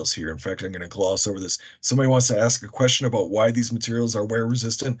details here. In fact, I'm going to gloss over this. Somebody wants to ask a question about why these materials are wear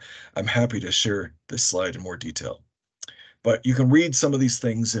resistant. I'm happy to share this slide in more detail. But you can read some of these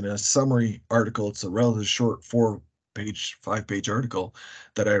things in a summary article. It's a relatively short 5-page article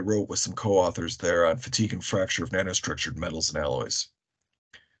that I wrote with some co-authors there on fatigue and fracture of nanostructured metals and alloys.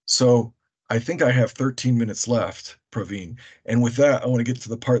 So I think I have 13 minutes left, Praveen. And with that, I want to get to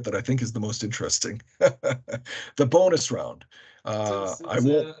the part that I think is the most interesting, the bonus round.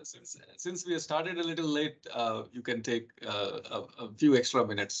 Since we started a little late, you can take a few extra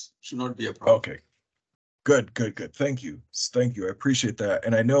minutes. Should not be a problem. Okay. Good. Thank you. I appreciate that.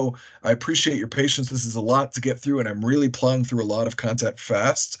 And I appreciate your patience. This is a lot to get through, and I'm really plowing through a lot of content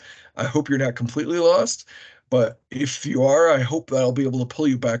fast. I hope you're not completely lost. But if you are, I hope that I'll be able to pull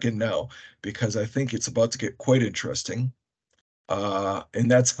you back in now, because I think it's about to get quite interesting. And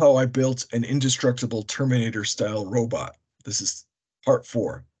that's how I built an indestructible Terminator-style robot. This is part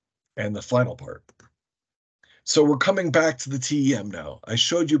 4 and the final part. So we're coming back to the TEM now. I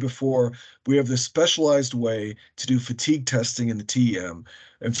showed you before, we have this specialized way to do fatigue testing in the TEM.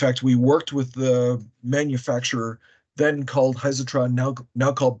 In fact, we worked with the manufacturer, then called Hysotron,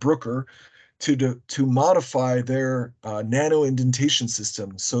 now called Brooker, to modify their nano indentation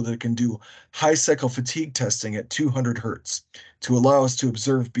system so that it can do high cycle fatigue testing at 200 hertz to allow us to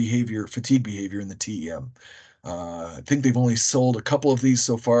observe fatigue behavior in the TEM. I think they've only sold a couple of these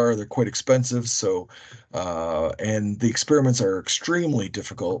so far. They're quite expensive, so and the experiments are extremely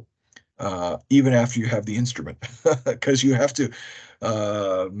difficult, even after you have the instrument, because you have to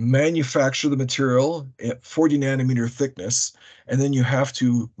manufacture the material at 40 nanometer thickness, and then you have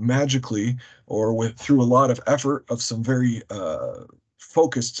to magically, or through a lot of effort of some very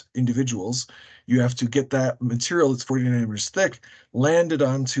focused individuals, you have to get that material that's 40 nanometers thick landed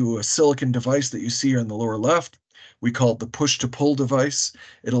onto a silicon device that you see on the lower left. We call it the push-to-pull device.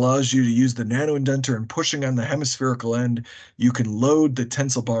 It allows you to use the nano indenter, and pushing on the hemispherical end, you can load the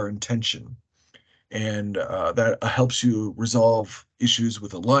tensile bar in tension. And that helps you resolve issues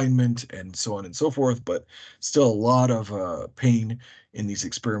with alignment and so on and so forth, but still a lot of pain in these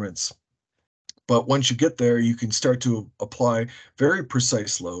experiments. But once you get there, you can start to apply very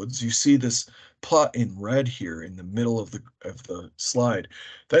precise loads. You see this plot in red here in the middle of the slide.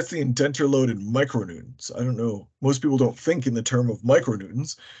 That's the indenter load in micronewtons. I don't know, most people don't think in the term of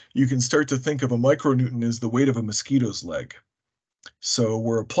micronewtons. You can start to think of a micronewton as the weight of a mosquito's leg. So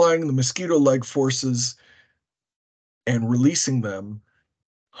we're applying the mosquito leg forces and releasing them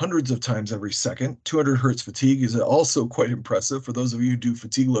hundreds of times every second. 200 hertz fatigue is also quite impressive for those of you who do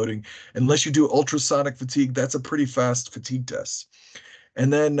fatigue loading. Unless you do ultrasonic fatigue, that's a pretty fast fatigue test.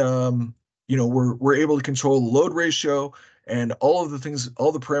 And then, we're able to control the load ratio and all of the things,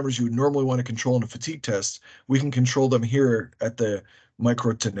 all the parameters you would normally want to control in a fatigue test. We can control them here at the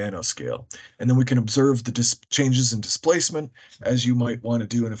micro to nano scale. And then we can observe the changes in displacement as you might want to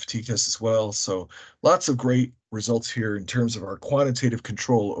do in a fatigue test as well. So lots of great results here in terms of our quantitative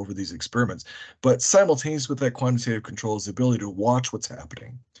control over these experiments. But simultaneous with that quantitative control is the ability to watch what's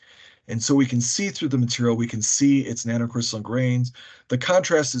happening. And so we can see through the material, we can see its nanocrystalline grains. The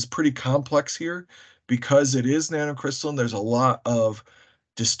contrast is pretty complex here because it is nanocrystalline. There's a lot of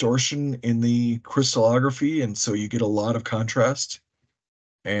distortion in the crystallography, and so you get a lot of contrast.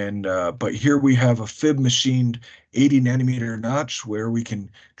 And but here we have a fib machined 80 nanometer notch where we can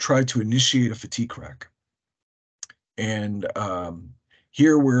try to initiate a fatigue crack. And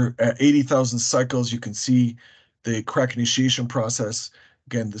here we're at 80,000 cycles. You can see the crack initiation process.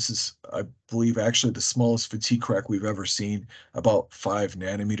 Again, this is, I believe, actually the smallest fatigue crack we've ever seen, about 5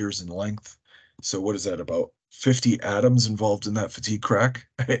 nanometers in length. So what is that, about 50 atoms involved in that fatigue crack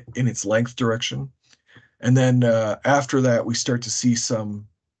in its length direction? And then after that, we start to see some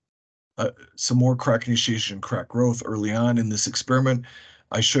more crack initiation, crack growth early on in this experiment.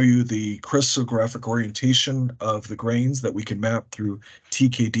 I show you the crystallographic orientation of the grains that we can map through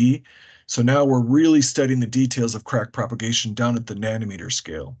TKD. So now we're really studying the details of crack propagation down at the nanometer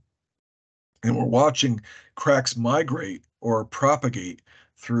scale. And we're watching cracks migrate or propagate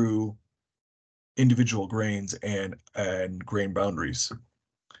through individual grains and grain boundaries.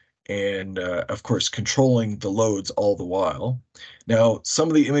 And of course, controlling the loads all the while. Now, some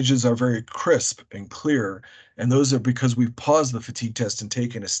of the images are very crisp and clear, and those are because we've paused the fatigue test and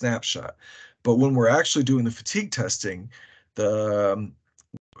taken a snapshot. But when we're actually doing the fatigue testing, the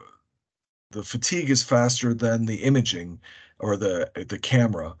fatigue is faster than the imaging or the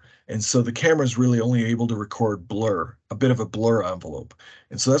camera. And so the camera is really only able to record blur, a bit of a blur envelope.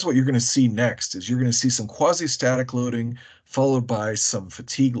 And so that's what you're going to see next, is you're going to see some quasi-static loading followed by some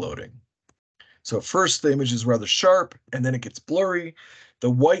fatigue loading. So at first the image is rather sharp and then it gets blurry. The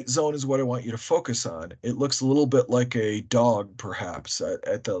white zone is what I want you to focus on. It looks a little bit like a dog, perhaps.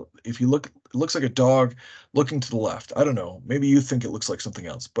 If you look, it looks like a dog looking to the left. I don't know, maybe you think it looks like something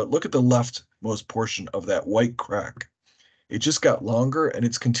else, but look at the leftmost portion of that white crack. It just got longer and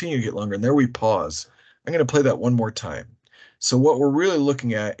it's continuing to get longer, and there we pause. I'm going to play that one more time. So what we're really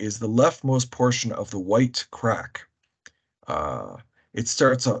looking at is the leftmost portion of the white crack. It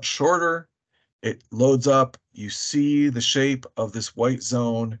starts out shorter, it loads up, you see the shape of this white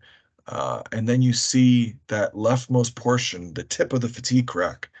zone, and then you see that leftmost portion, the tip of the fatigue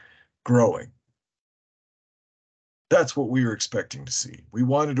crack, growing. That's what we were expecting to see. We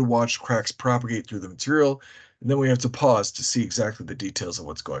wanted to watch cracks propagate through the material, and then we have to pause to see exactly the details of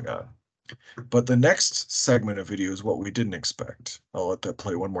what's going on. But the next segment of video is what we didn't expect. I'll let that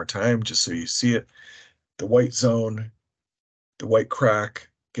play one more time just so you see it. The white zone, the white crack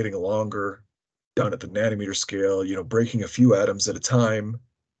getting longer down at the nanometer scale, breaking a few atoms at a time.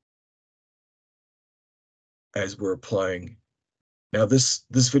 as we're applying. Now this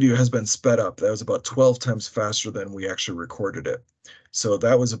video has been sped up. That was about 12 times faster than we actually recorded it. So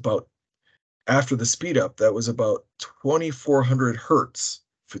that was about, after the speed up, that was about 2,400 hertz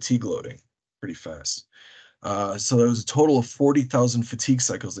fatigue loading, pretty fast. So there was a total of 40,000 fatigue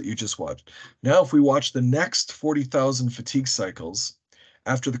cycles that you just watched. Now, if we watch the next 40,000 fatigue cycles,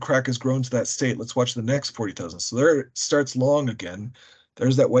 after the crack has grown to that state, let's watch the next 40,000. So there it starts long again.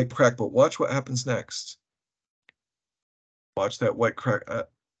 There's that white crack, but watch what happens next. Watch that white crack.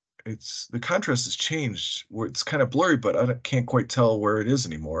 The contrast has changed where it's kind of blurry, but I can't quite tell where it is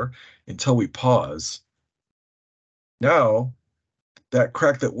anymore until we pause. Now, that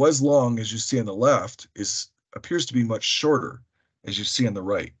crack that was long, as you see on the left, appears to be much shorter, as you see on the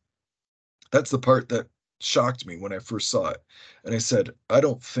right. That's the part that shocked me when I first saw it. And I said, I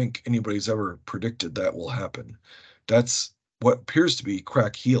don't think anybody's ever predicted that will happen. That's what appears to be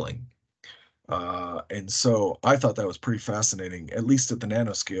crack healing. And so I thought that was pretty fascinating, at least at the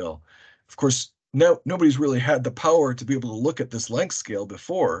nanoscale. Of course, nobody's really had the power to be able to look at this length scale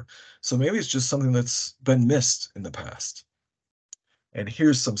before, so maybe it's just something that's been missed in the past. And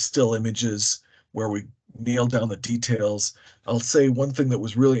here's some still images where we nail down the details. I'll say one thing that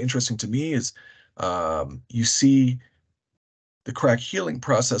was really interesting to me is you see the crack healing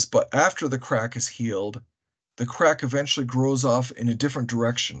process, but after the crack is healed, the crack eventually grows off in a different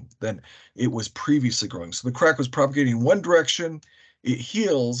direction than it was previously growing. So the crack was propagating in one direction, it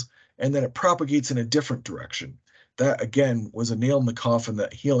heals, and then it propagates in a different direction. That, again, was a nail in the coffin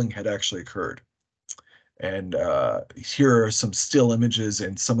that healing had actually occurred. And here are some still images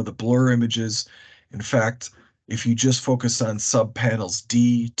and some of the blur images. In fact, if you just focus on subpanels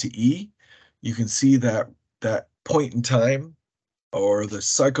D to E, you can see that point in time, or the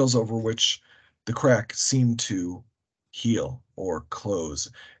cycles over which the crack seemed to heal or close.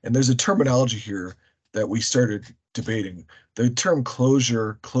 And there's a terminology here that we started debating. The term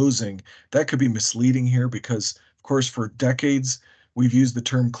closure, closing, that could be misleading here because, of course, for decades, we've used the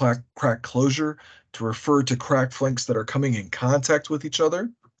term crack closure to refer to crack flanks that are coming in contact with each other.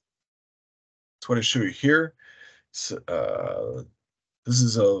 That's what I show you here. So, this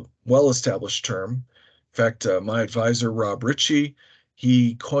is a well-established term. In fact, my advisor, Rob Ritchie,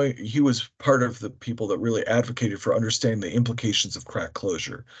 he was part of the people that really advocated for understanding the implications of crack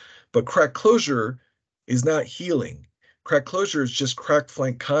closure. But crack closure is not healing. Crack closure is just crack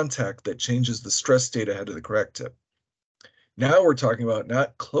flank contact that changes the stress state ahead of the crack tip. Now we're talking about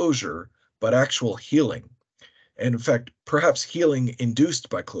not closure, but actual healing. And in fact, perhaps healing induced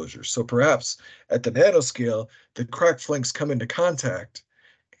by closure. So perhaps at the nanoscale, the crack flanks come into contact,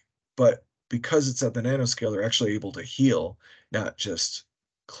 but because it's at the nanoscale, they're actually able to heal, not just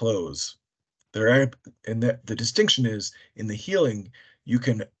close. And the distinction is, in the healing, you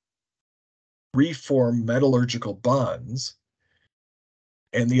can reform metallurgical bonds.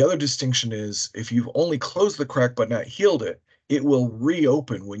 And the other distinction is, if you've only closed the crack but not healed it, it will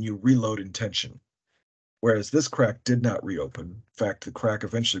reopen when you reload in tension. Whereas this crack did not reopen. In fact, the crack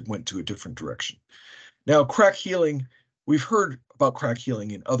eventually went to a different direction. Now, crack healing, we've heard about crack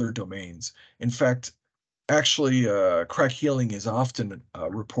healing in other domains. In fact, actually, crack healing is often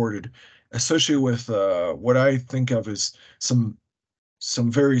reported associated with what I think of as some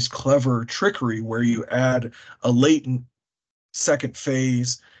very clever trickery where you add a latent second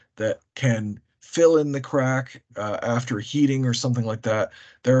phase that can fill in the crack after heating or something like that.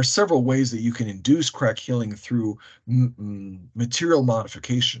 There are several ways that you can induce crack healing through material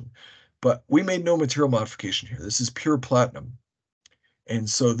modification, but we made no material modification here. This is pure platinum. And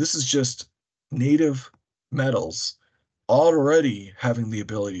so this is just native metals already having the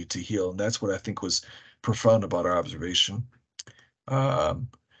ability to heal. And that's what I think was profound about our observation.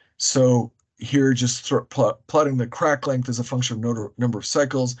 So here, just plotting the crack length as a function of number of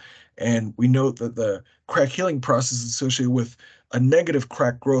cycles. And we note that the crack healing process is associated with a negative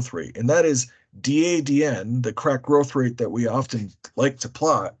crack growth rate. And that is DADN, the crack growth rate that we often like to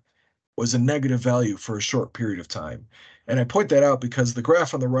plot, was a negative value for a short period of time. And I point that out because the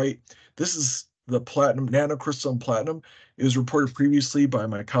graph on the right, this is the platinum, nanocrystalline platinum. It was reported previously by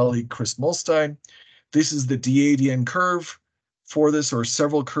my colleague, Chris Mulstein. This is the DADN curve for this, or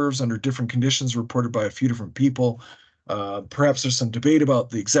several curves under different conditions reported by a few different people. Perhaps there's some debate about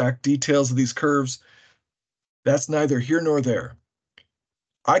the exact details of these curves. That's neither here nor there.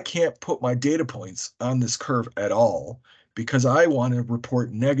 I can't put my data points on this curve at all because I want to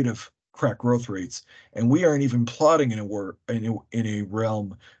report negative crack growth rates, and we aren't even plotting in a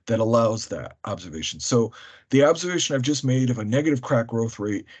realm that allows that observation. So the observation I've just made of a negative crack growth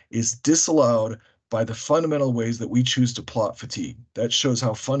rate is disallowed by the fundamental ways that we choose to plot fatigue. That shows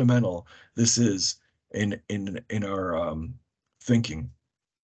how fundamental this is in our thinking.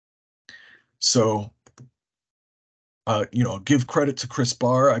 So, give credit to Chris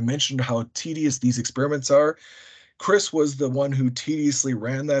Barr. I mentioned how tedious these experiments are. Chris was the one who tediously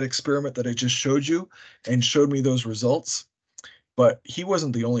ran that experiment that I just showed you and showed me those results. But he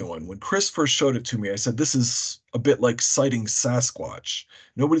wasn't the only one. When Chris first showed it to me, I said, this is a bit like citing Sasquatch.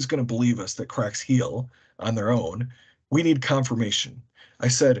 Nobody's going to believe us that cracks heal on their own. We need confirmation. I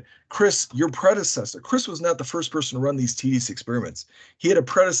said, Chris, your predecessor, Chris was not the first person to run these tedious experiments. He had a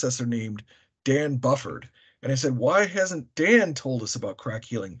predecessor named Dan Bufford. And I said, why hasn't Dan told us about crack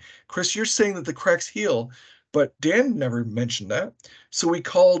healing? Chris, you're saying that the cracks heal, but Dan never mentioned that. So we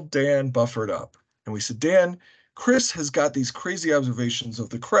called Dan Bufford up and we said, Dan, Chris has got these crazy observations of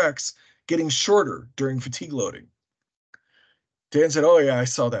the cracks getting shorter during fatigue loading. Dan said, oh yeah, I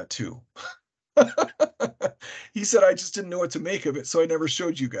saw that too. He said, I just didn't know what to make of it, so I never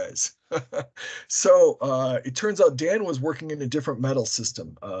showed you guys. So it turns out Dan was working in a different metal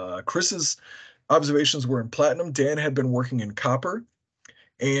system. Chris's observations were in platinum. Dan had been working in copper.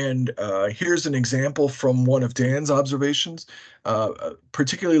 And here's an example from one of Dan's observations.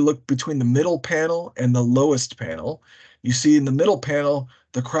 Particularly look between the middle panel and the lowest panel. You see in the middle panel,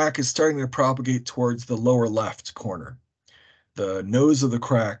 the crack is starting to propagate towards the lower left corner. The nose of the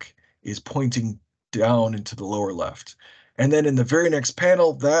crack is pointing down into the lower left. And then in the very next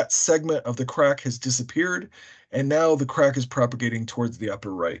panel, that segment of the crack has disappeared. And now the crack is propagating towards the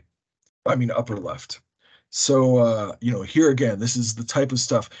upper left. So, here again, this is the type of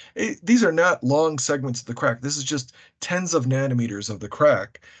stuff. These are not long segments of the crack. This is just tens of nanometers of the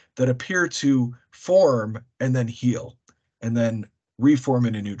crack that appear to form and then heal and then reform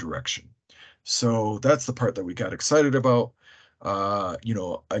in a new direction. So that's the part that we got excited about.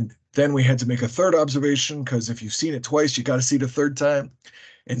 And then we had to make a third observation because if you've seen it twice, you got to see it a third time.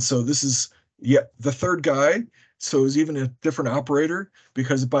 And so this is, the third guy. So it was even a different operator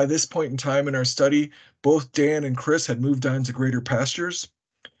because by this point in time in our study, both Dan and Chris had moved on to greater pastures.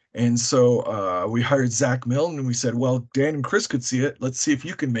 And so we hired Zach Milne and we said, well, Dan and Chris could see it. Let's see if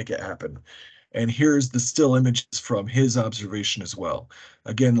you can make it happen. And here's the still images from his observation as well.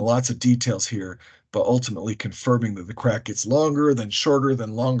 Again, lots of details here, but ultimately confirming that the crack gets longer, then shorter,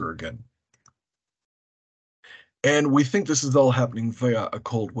 then longer again. And we think this is all happening via a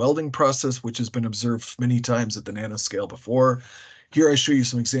cold welding process, which has been observed many times at the nanoscale before. Here I show you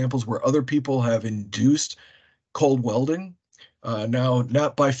some examples where other people have induced cold welding. Now,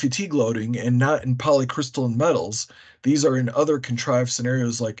 not by fatigue loading and not in polycrystalline metals. These are in other contrived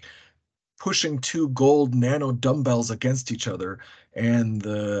scenarios like pushing two gold nano dumbbells against each other, and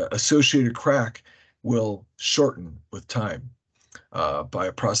the associated crack will shorten with time by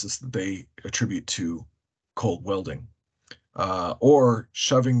a process that they attribute to cold welding, or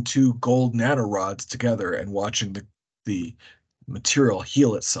shoving two gold nanorods together and watching the material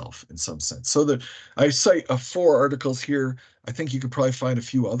heal itself in some sense. So that I cite 4 articles here. I think you could probably find a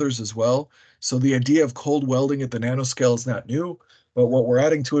few others as well. So the idea of cold welding at the nanoscale is not new, but what we're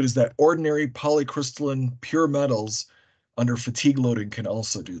adding to it is that ordinary polycrystalline pure metals under fatigue loading can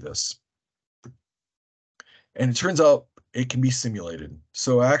also do this. And it turns out it can be simulated.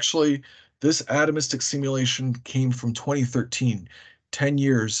 So actually, this atomistic simulation came from 2013, 10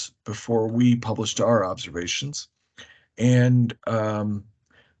 years before we published our observations. And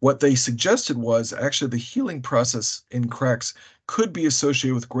what they suggested was actually the healing process in cracks could be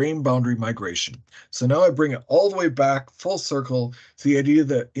associated with grain boundary migration. So now I bring it all the way back full circle to the idea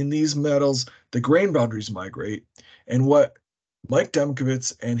that in these metals, the grain boundaries migrate. And what Mike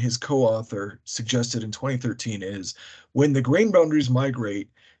Demkowitz and his co-author suggested in 2013 is when the grain boundaries migrate,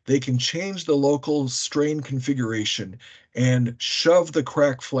 they can change the local strain configuration and shove the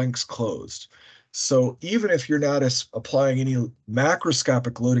crack flanks closed. So even if you're not applying any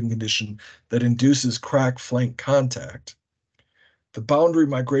macroscopic loading condition that induces crack flank contact, the boundary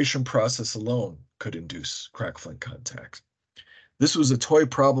migration process alone could induce crack flank contact. This was a toy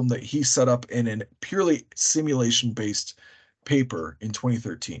problem that he set up in a purely simulation-based paper in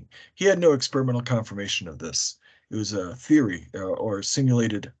 2013. He had no experimental confirmation of this. It was a theory or a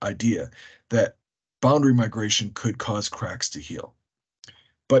simulated idea that boundary migration could cause cracks to heal.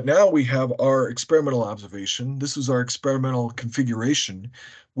 But now we have our experimental observation. This was our experimental configuration.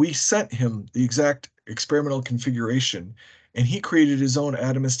 We sent him the exact experimental configuration, and he created his own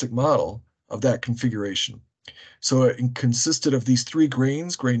atomistic model of that configuration. So it consisted of these 3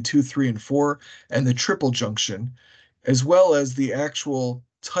 grains, grain 2, 3, and 4, and the triple junction, as well as the actual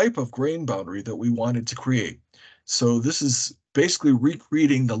type of grain boundary that we wanted to create. So this is basically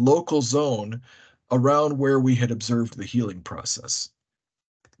recreating the local zone around where we had observed the healing process.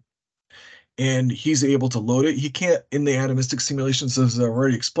 and he's able to load it. He can't, in the atomistic simulations, as I've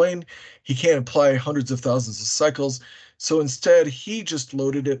already explained, he can't apply hundreds of thousands of cycles. So instead, he just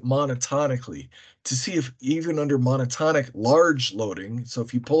loaded it monotonically to see if even under monotonic large loading, so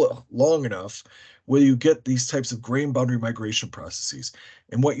if you pull it long enough, will you get these types of grain boundary migration processes.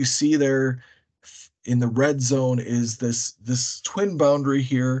 And what you see there in the red zone is this twin boundary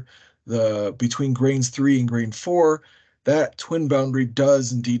here, between grains 3 and grain 4. That twin boundary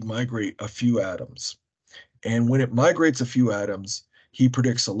does indeed migrate a few atoms. And when it migrates a few atoms, he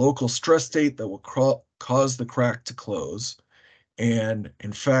predicts a local stress state that will cause the crack to close. And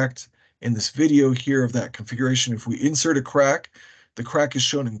in fact, in this video here of that configuration, if we insert a crack, the crack is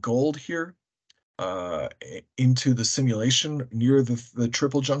shown in gold here into the simulation near the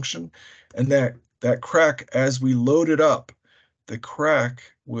triple junction. And that crack, as we load it up, the crack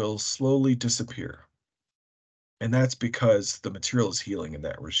will slowly disappear. And that's because the material is healing in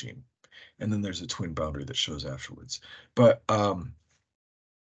that regime. And then there's a twin boundary that shows afterwards. But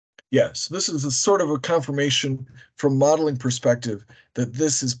yeah, so this is a sort of a confirmation from modeling perspective that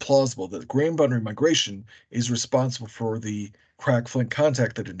this is plausible, that grain boundary migration is responsible for the crack flint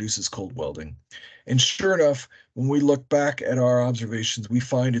contact that induces cold welding. And sure enough, when we look back at our observations, we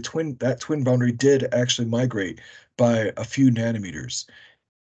find that twin boundary did actually migrate by a few nanometers.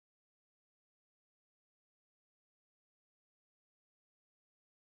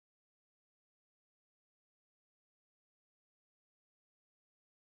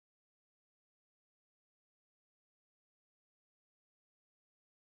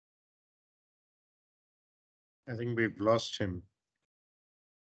 I think we've lost him.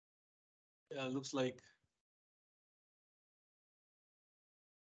 Yeah, looks like.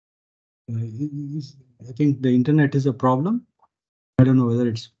 I think the internet is a problem. I don't know whether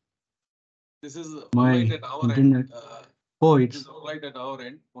it's This is my right at our internet. end. Oh, It is it's all right at our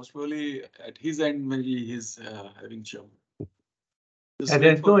end. Most probably at his end, maybe he's having trouble. Just wait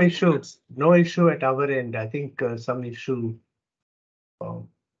there's for no a few issue, minutes. no issue at our end. I think some issue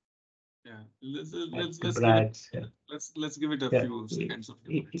Yeah, let's at give it. Brad's. Yeah. Let's give it a Yeah. few seconds. A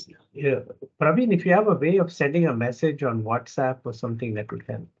few minutes. Yeah. Yeah, Praveen, if you have a way of sending a message on WhatsApp or something, that would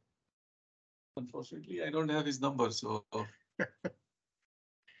help. Unfortunately, I don't have his number, so.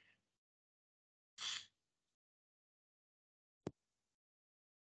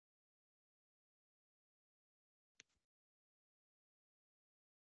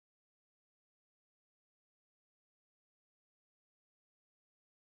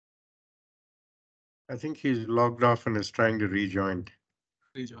 I think he's logged off and is trying to rejoin.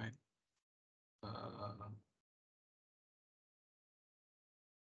 Rejoin.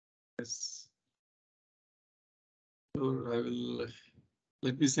 Yes. Sure, I will.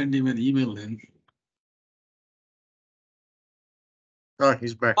 Let me send him an email then. Oh,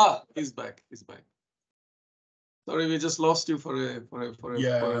 he's back. Ah, he's back. He's back. Sorry, we just lost you for a.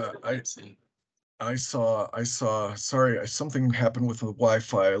 Yeah, I saw, sorry, something happened with the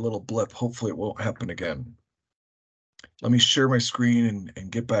Wi-Fi, a little blip. Hopefully it won't happen again. Let me share my screen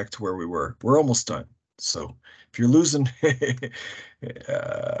and get back to where we were. We're almost done. So if you're losing,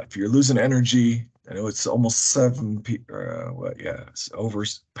 if you're losing energy, I know it's almost 7 p. Yeah, it's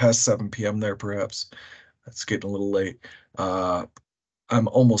past 7 p.m. there, perhaps. That's getting a little late. I'm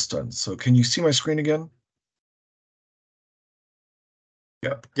almost done. So can you see my screen again?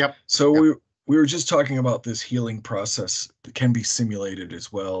 Yep. Yep. So Yep. we were just talking about this healing process that can be simulated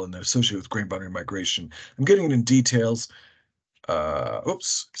as well and associated with grain boundary migration. I'm getting into details.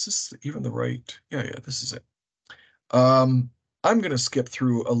 Oops, is this even the right? Yeah, this is it. I'm going to skip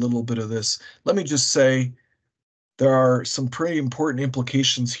through a little bit of this. Let me just say there are some pretty important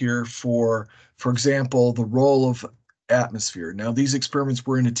implications here for example, the role of atmosphere. Now, these experiments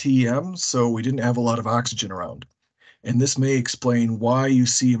were in a TEM, so we didn't have a lot of oxygen around. And this may explain why you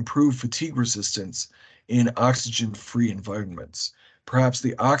see improved fatigue resistance in oxygen-free environments. Perhaps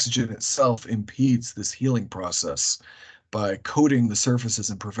the oxygen itself impedes this healing process by coating the surfaces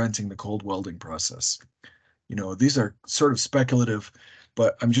and preventing the cold welding process. You know, these are sort of speculative,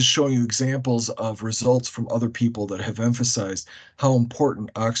 but I'm just showing you examples of results from other people that have emphasized how important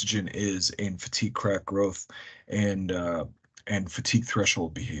oxygen is in fatigue crack growth and fatigue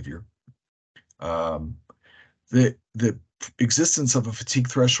threshold behavior. The existence of a fatigue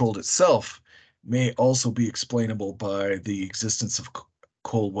threshold itself may also be explainable by the existence of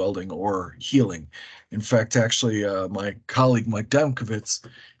cold welding or healing. In fact, actually, my colleague Mike Demkovitz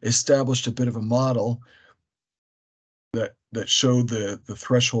established a bit of a model that showed the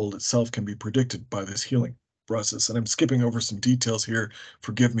threshold itself can be predicted by this healing. process. And I'm skipping over some details here.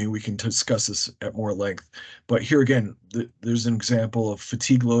 Forgive me, we can discuss this at more length. But here again, there's an example of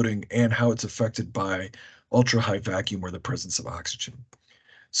fatigue loading and how it's affected by ultra-high vacuum or the presence of oxygen.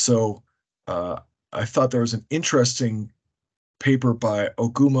 So I thought there was an interesting paper by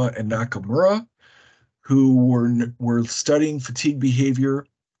Oguma and Nakamura, who were studying fatigue behavior,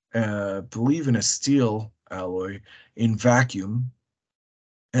 I believe in a steel alloy, in vacuum.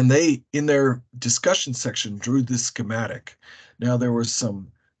 And they, in their discussion section, drew this schematic. Now, there was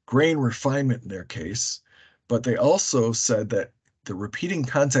some grain refinement in their case, but they also said that the repeating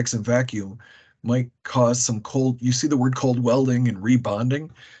contacts in vacuum might cause some cold, you see the word cold welding and rebonding.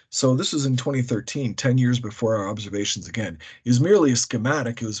 So this was in 2013, 10 years before our observations again. It was merely a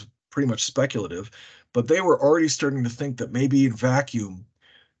schematic, it was pretty much speculative, but they were already starting to think that maybe in vacuum,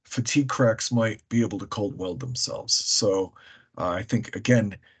 fatigue cracks might be able to cold weld themselves. So I think,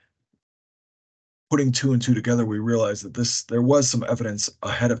 again, putting 2 and 2 together, we realized that there was some evidence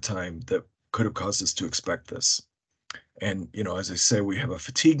ahead of time that could have caused us to expect this. And, as I say, we have a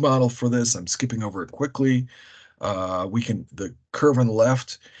fatigue model for this. I'm skipping over it quickly. The curve on the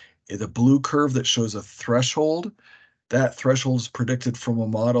left, the blue curve that shows a threshold, that threshold is predicted from a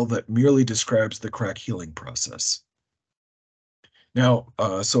model that merely describes the crack healing process. Now,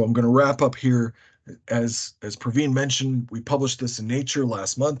 so I'm going to wrap up here. As Praveen mentioned, we published this in Nature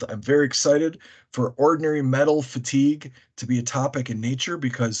last month. I'm very excited for ordinary metal fatigue to be a topic in Nature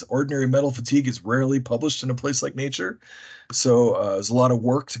because ordinary metal fatigue is rarely published in a place like Nature. So there's a lot of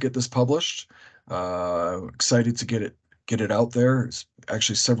work to get this published. Excited to get it out there. It's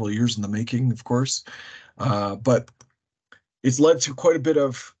actually several years in the making, of course, but it's led to quite a bit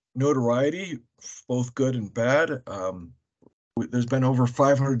of notoriety, both good and bad. There's been over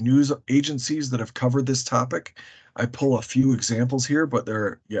 500 news agencies that have covered this topic. I pull a few examples here, but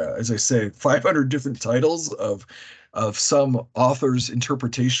there are, as I say, 500 different titles of some author's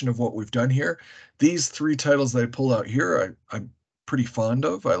interpretation of what we've done here. These 3 titles that I pulled out here, I'm pretty fond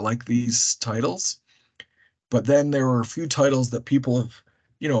of. I like these titles. But then there were a few titles that people have,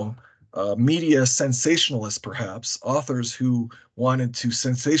 media sensationalists, perhaps, authors who wanted to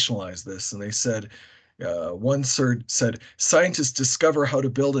sensationalize this. And they said, one said, scientists discover how to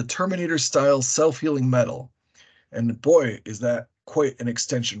build a Terminator-style self-healing metal. And boy, is that quite an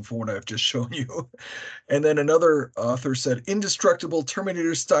extension from what I've just shown you. And then another author said, indestructible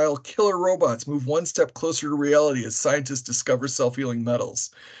Terminator-style killer robots move one step closer to reality as scientists discover self-healing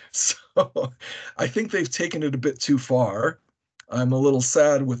metals. So I think they've taken it a bit too far. I'm a little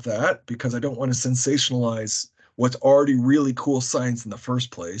sad with that because I don't want to sensationalize what's already really cool science in the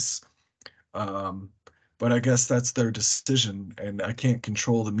first place. But I guess that's their decision, and I can't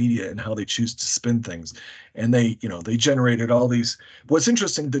control the media and how they choose to spin things. And they generated all these. What's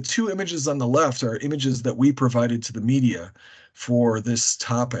interesting, the 2 images on the left are images that we provided to the media for this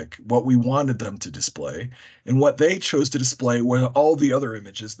topic, what we wanted them to display, and what they chose to display were all the other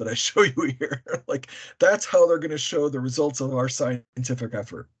images that I show you here. Like, that's how they're going to show the results of our scientific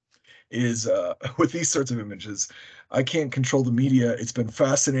effort, is with these sorts of images. I can't control the media. It's been a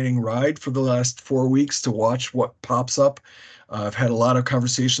fascinating ride for the last 4 weeks to watch what pops up. I've had a lot of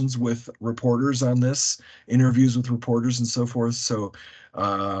conversations with reporters on this, interviews with reporters and so forth. So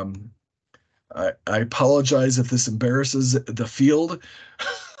I apologize if this embarrasses the field.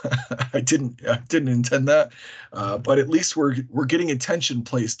 I didn't intend that, but at least we're getting attention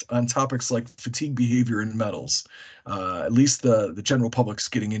placed on topics like fatigue behavior in metals. At least the general public's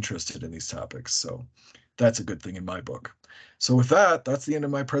getting interested in these topics, so that's a good thing in my book. So with that, that's the end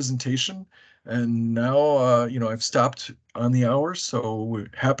of my presentation, and now I've stopped on the hour, so we're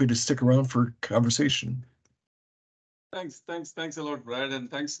happy to stick around for conversation. Thanks a lot, Brad, and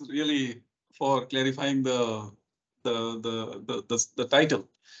thanks really for clarifying the title.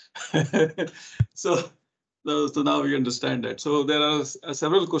 So now we understand that. So there are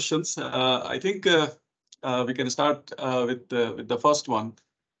several questions. I think we can start with the first one,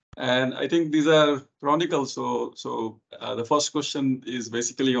 and I think these are chronicle. So the first question is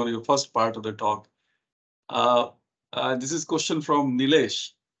basically on your first part of the talk. This is a question from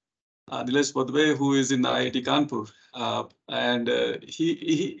Nilesh. Nilesh Badwe, who is in IIT Kanpur, and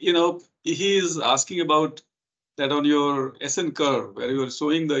he is asking about that on your SN curve, where you are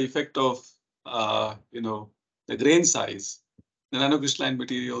showing the effect of the grain size, the nanocrystalline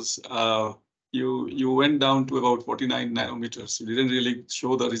materials. You went down to about 49 nanometers. You didn't really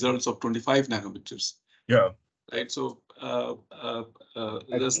show the results of 25 nanometers. Yeah. Right. So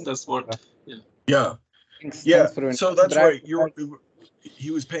that's what. Yeah. Yeah. Thanks so that's Brad, right.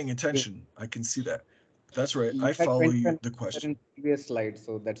 He was paying attention. I can see that. That's right. I follow you. The question. Previous slide,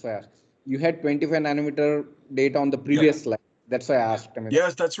 so that's why I asked. you had 25 nanometer data on the previous slide. That's why I asked. I mean,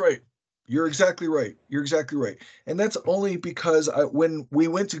 Yes, that's right. You're exactly right. You're exactly right. And that's only because when we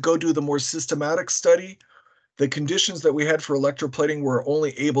went to go do the more systematic study, the conditions that we had for electroplating were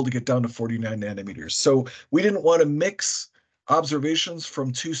only able to get down to 49 nanometers. So we didn't want to mix observations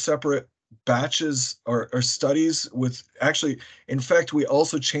from two separate batches or studies with actually, in fact, we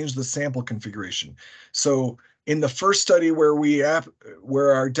also changed the sample configuration. So in the first study where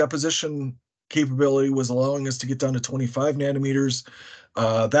our deposition capability was allowing us to get down to 25 nanometers,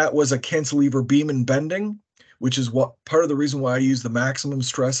 that was a cantilever beam and bending, which is what part of the reason why I use the maximum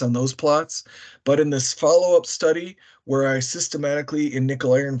stress on those plots. But in this follow-up study, where I systematically in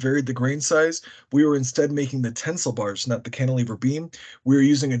nickel iron varied the grain size, we were instead making the tensile bars, not the cantilever beam. We were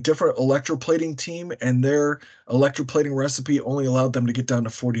using a different electroplating team, and their electroplating recipe only allowed them to get down to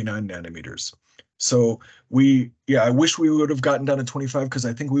 49 nanometers. So I wish we would have gotten down to 25 because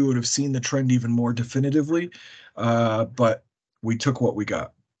I think we would have seen the trend even more definitively. But we took what we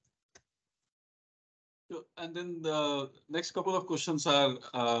got. And then the next couple of questions are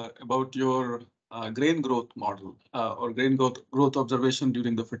about your grain growth model or grain growth observation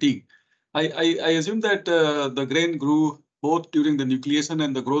during the fatigue. I assume that the grain grew both during the nucleation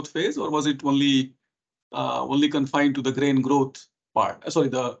and the growth phase, or was it only confined to the grain growth part? Sorry,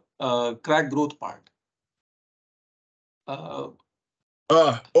 the crack growth part.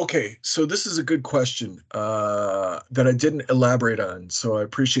 Okay, so this is a good question that I didn't elaborate on. So I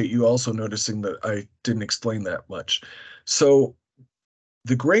appreciate you also noticing that I didn't explain that much. So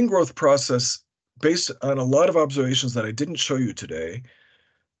the grain growth process, based on a lot of observations that I didn't show you today,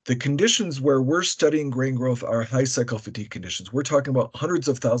 the conditions where we're studying grain growth are high cycle fatigue conditions. We're talking about hundreds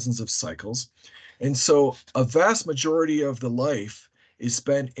of thousands of cycles. And so a vast majority of the life is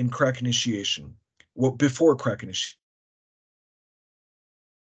spent in crack initiation, well, before crack initiation.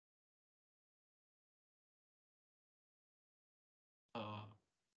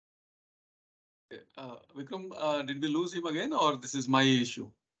 Vikram, did we lose him again, or this is my issue?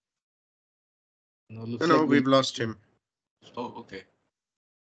 No, we've lost him. Oh, okay.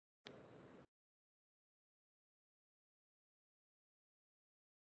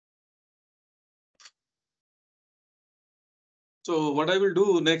 So what I will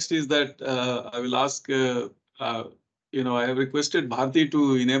do next is that I will ask, I have requested Bharti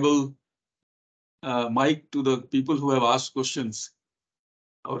to enable mic to the people who have asked questions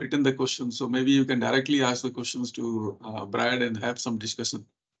or written the questions. So maybe you can directly ask the questions to Brad and have some discussion.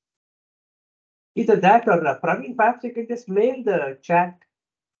 Either that or Praveen, perhaps you can just mail the chat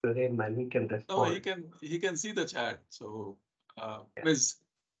to him and he can respond. No, he can see the chat. So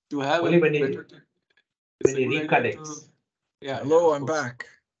to have only a when better he reconnects. Hello, I'm back.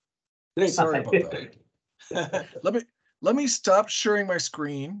 Great. Sorry about that. Let me stop sharing my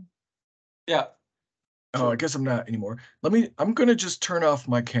screen. Yeah. Oh, I guess I'm not anymore. I'm going to just turn off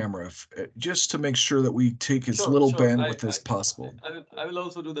my camera just to make sure that we take as little bandwidth as possible. I will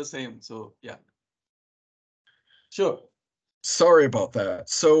also do the same. So, yeah. Sure. Sorry about that.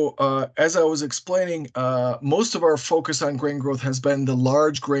 So as I was explaining, most of our focus on grain growth has been the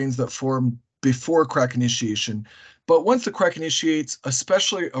large grains that form before crack initiation. But once the crack initiates,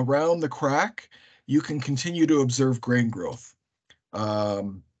 especially around the crack, you can continue to observe grain growth.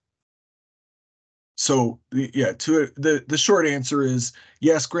 So the short answer is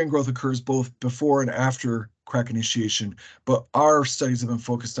yes, grain growth occurs both before and after crack initiation, but our studies have been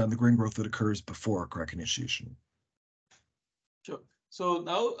focused on the grain growth that occurs before crack initiation. Sure. So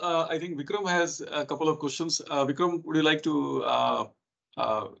now I think Vikram has a couple of questions. Vikram, would you like to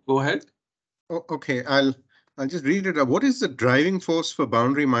go ahead? Oh, okay, I'll just read it up. What is the driving force for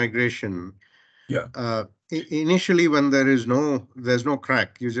boundary migration? Yeah. Initially, when there's no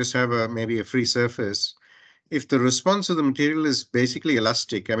crack, you just have maybe a free surface. If the response of the material is basically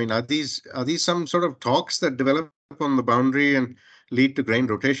elastic, I mean, are these some sort of torques that develop on the boundary and lead to grain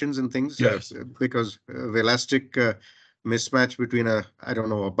rotations and things? Yes. Because of elastic mismatch between a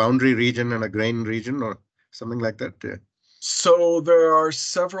boundary region and a grain region or something like that. So there are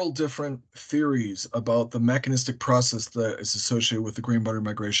several different theories about the mechanistic process that is associated with the grain boundary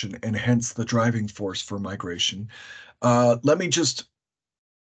migration and hence the driving force for migration. Let me just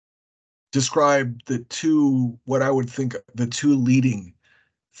describe what I would think the two leading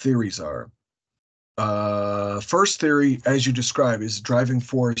theories are. First theory, as you describe, is driving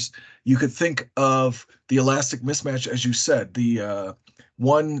force. You could think of the elastic mismatch, as you said, the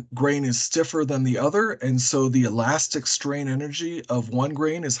one grain is stiffer than the other, and so the elastic strain energy of one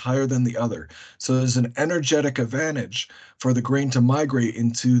grain is higher than the other. So there's an energetic advantage for the grain to migrate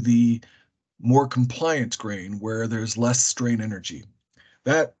into the more compliant grain where there's less strain energy.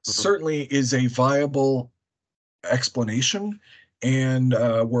 That certainly is a viable explanation, and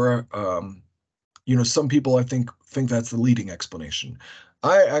some people I think that's the leading explanation.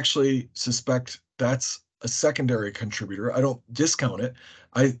 I actually suspect that's a secondary contributor. I don't discount it.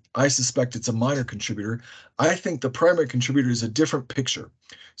 I suspect it's a minor contributor. I think the primary contributor is a different picture.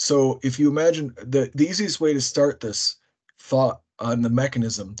 So if you imagine the easiest way to start this thought on the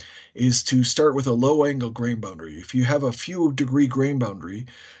mechanism is to start with a low angle grain boundary. If you have a few degree grain boundary,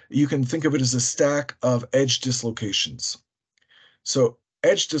 you can think of it as a stack of edge dislocations. So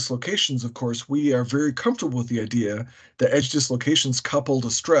edge dislocations, of course, we are very comfortable with the idea that edge dislocations couple to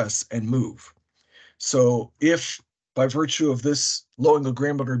stress and move. So if by virtue of this low angle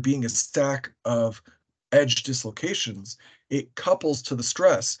grain boundary being a stack of edge dislocations, it couples to the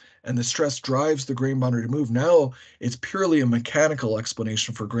stress, and the stress drives the grain boundary to move. Now it's purely a mechanical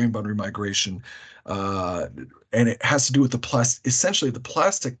explanation for grain boundary migration, and it has to do with essentially the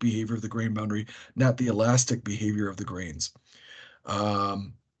plastic behavior of the grain boundary, not the elastic behavior of the grains.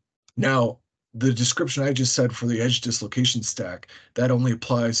 Now, the description I just said for the edge dislocation stack, that only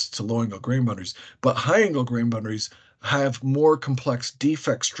applies to low angle grain boundaries, but high angle grain boundaries have more complex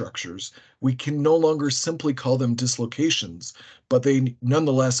defect structures. We can no longer simply call them dislocations, but they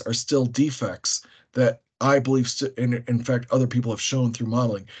nonetheless are still defects that I believe, in fact, other people have shown through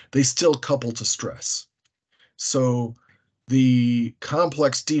modeling, they still couple to stress. So the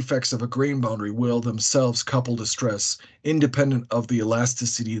complex defects of a grain boundary will themselves couple to stress independent of the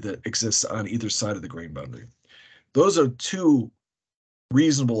elasticity that exists on either side of the grain boundary. Those are two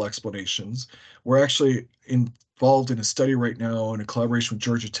reasonable explanations. We're actually involved in a study right now in a collaboration with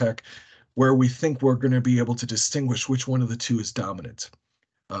Georgia Tech where we think we're going to be able to distinguish which one of the two is dominant.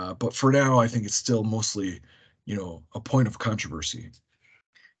 But for now, I think it's still mostly, a point of controversy.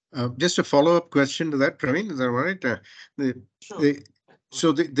 Just a follow-up question to that, Praveen, is that right?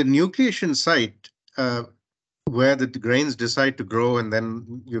 So the nucleation site where the grains decide to grow and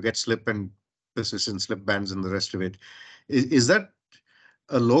then you get slip and persistent slip bands and the rest of it, is that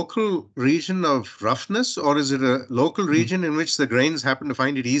a local region of roughness, or is it a local region in which the grains happen to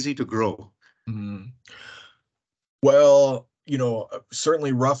find it easy to grow? Well,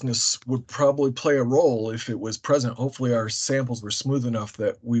 certainly roughness would probably play a role if it was present. Hopefully our samples were smooth enough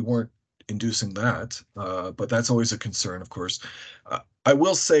that we weren't inducing that, but that's always a concern, of course. I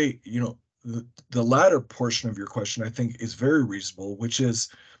will say, the latter portion of your question, I think, is very reasonable, which is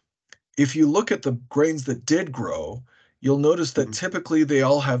if you look at the grains that did grow, you'll notice that typically they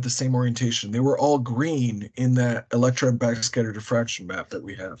all have the same orientation. They were all green in that electron backscatter diffraction map that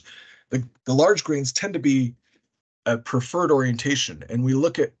we have. The large grains tend to be a preferred orientation, and when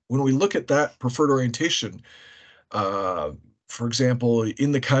we look at that preferred orientation, for example,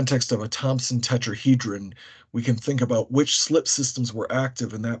 in the context of a Thomson tetrahedron, we can think about which slip systems were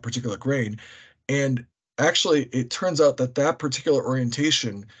active in that particular grain, and actually it turns out that particular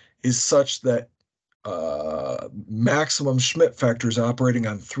orientation is such that maximum Schmidt factor is operating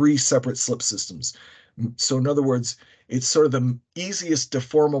on 3 separate slip systems. So in other words, it's sort of the easiest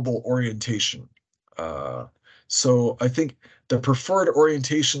deformable orientation. So I think the preferred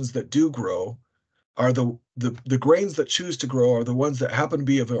orientations that do grow are the grains that choose to grow are the ones that happen to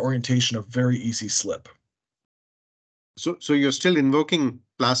be of an orientation of very easy slip. So you're still invoking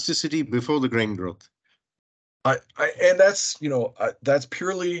plasticity before the grain growth. And that's that's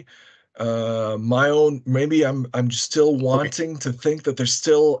purely my own. Maybe I'm still wanting to think that there's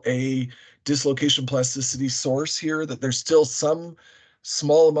still a dislocation plasticity source here, that there's still some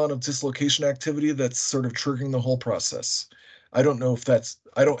small amount of dislocation activity that's sort of triggering the whole process. I don't know if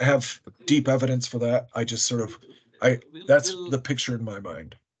I don't have deep evidence for that. I just sort of, that's the picture in my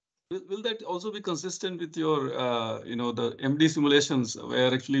mind. Will that also be consistent with your, the MD simulations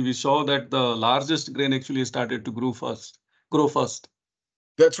where actually we saw that the largest grain actually started to grow first?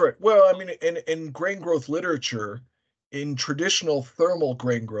 That's right. Well, I mean, in grain growth literature, in traditional thermal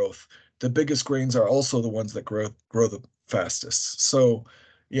grain growth, the biggest grains are also the ones that grow the fastest. So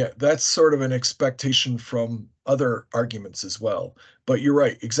yeah, that's sort of an expectation from other arguments as well. But you're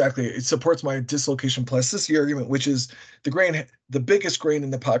right, exactly. It supports my dislocation plasticity argument, which is the biggest grain in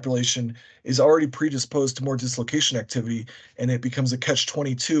the population is already predisposed to more dislocation activity, and it becomes a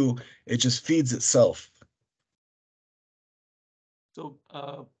catch-22. It just feeds itself. So,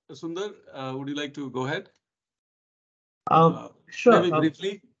 Sundar, would you like to go ahead? Sure. Maybe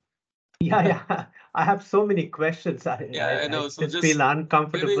briefly. Yeah. I have so many questions. I know. So just feel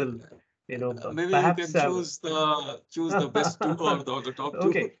uncomfortable. Maybe perhaps, you can choose the best 2 or the top 2.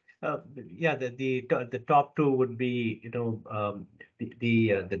 Okay. Yeah, the top 2 would be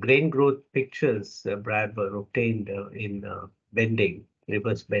the grain growth pictures, Brad, were obtained in bending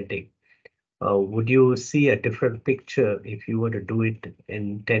reverse bending. Would you see a different picture if you were to do it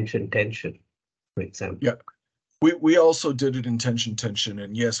in tension, for example? Yeah. We also did it in tension,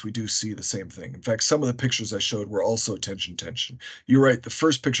 and yes, we do see the same thing. In fact, some of the pictures I showed were also tension. You're right, the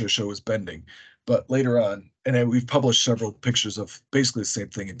first picture I showed was bending, but later on, and we've published several pictures of basically the same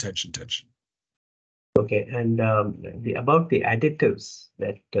thing in tension. Okay, and about the additives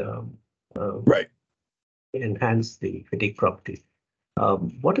that Right. enhance the fatigue properties.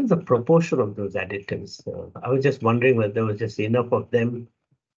 What is the proportion of those additives? I was just wondering whether there was just enough of them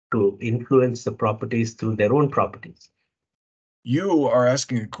to influence the properties through their own properties. You are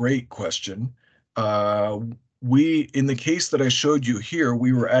asking a great question. In the case that I showed you here,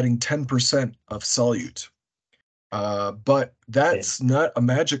 we were adding 10% of solute. But that's not a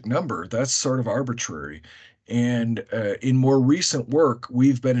magic number. That's sort of arbitrary. And in more recent work,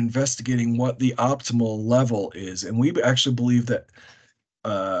 we've been investigating what the optimal level is. And we actually believe that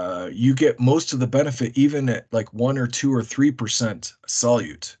you get most of the benefit even at like 1 or 2 or 3%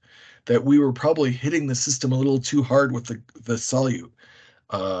 solute. That we were probably hitting the system a little too hard with the solute.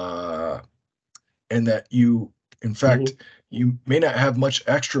 And that you, in fact, you may not have much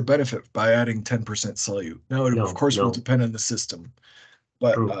extra benefit by adding 10% solute. Now, it of course will depend on the system,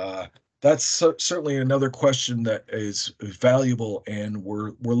 but that's certainly another question that is valuable, and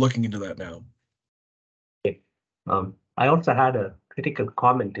we're looking into that now. Okay. I also had a critical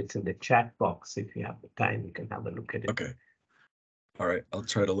comment. It's in the chat box. If you have the time, you can have a look at it. Okay. All right, I'll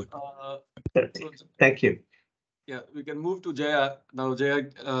try to look. Thank you. Yeah, we can move to Jaya now.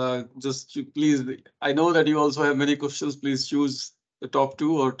 Jaya, just please, I know that you also have many questions. Please choose the top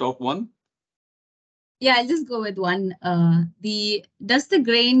 2 or top 1. Yeah, I'll just go with one. Does the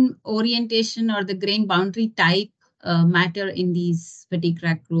grain orientation or the grain boundary type matter in these fatigue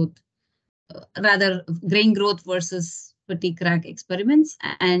crack growth, rather grain growth versus fatigue crack experiments,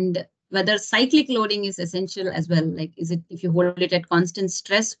 and whether cyclic loading is essential as well? Like, is it, if you hold it at constant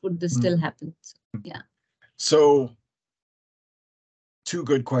stress, would this still happen? So, yeah. So, 2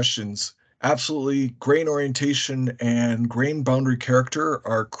 good questions. Absolutely, grain orientation and grain boundary character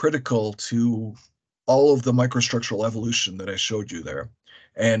are critical to all of the microstructural evolution that I showed you there.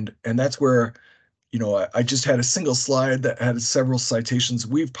 And that's where, you know, I just had a single slide that had several citations.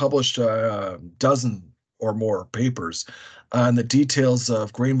 We've published a dozen or more papers on the details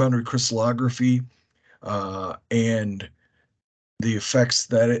of grain boundary crystallography and the effects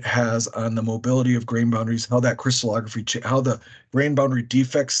that it has on the mobility of grain boundaries, how that crystallography, how the grain boundary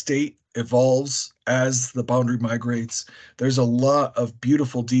defect state evolves as the boundary migrates. There's a lot of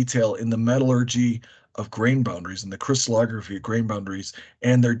beautiful detail in the metallurgy of grain boundaries and the crystallography of grain boundaries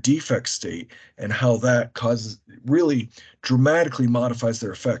and their defect state, and how that causes, really dramatically modifies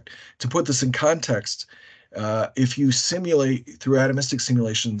their effect. To put this in context, if you simulate through atomistic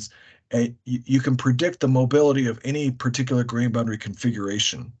simulations, you can predict the mobility of any particular grain boundary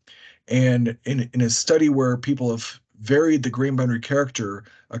configuration. And in a study where people have varied the grain boundary character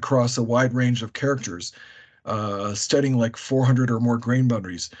across a wide range of characters, studying like 400 or more grain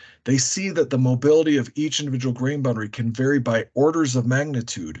boundaries, they see that the mobility of each individual grain boundary can vary by orders of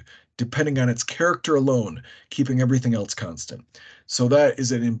magnitude, depending on its character alone, keeping everything else constant. So that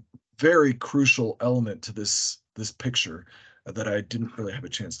is a very crucial element to this picture that I didn't really have a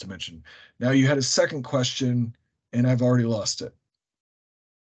chance to mention. Now, you had a second question, and I've already lost it.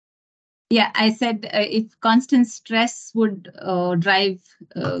 Yeah, I said if constant stress would drive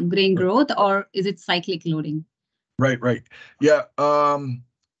grain growth, or is it cyclic loading? Right. Yeah.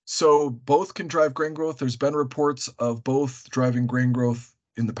 So both can drive grain growth. There's been reports of both driving grain growth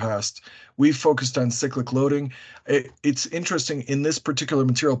in the past. We've focused on cyclic loading. It's interesting, in this particular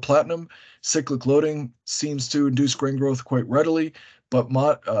material, platinum, cyclic loading seems to induce grain growth quite readily, but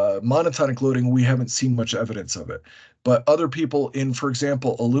monotonic loading, we haven't seen much evidence of it. But other people in, for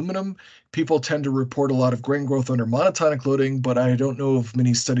example, aluminum, people tend to report a lot of grain growth under monotonic loading, but I don't know of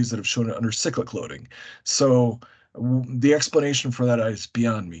many studies that have shown it under cyclic loading. So the explanation for that is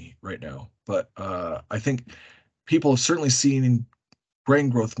beyond me right now. But I think people have certainly seen grain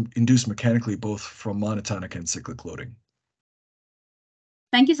growth induced mechanically, both from monotonic and cyclic loading.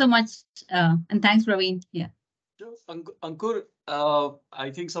 Thank you so much. And thanks, Praveen. Yeah. Ankur, I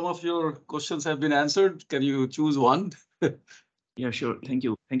think some of your questions have been answered. Can you choose one? Yeah, sure. Thank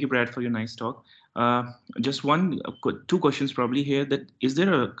you. Thank you, Brad, for your nice talk. Just two questions probably here. That is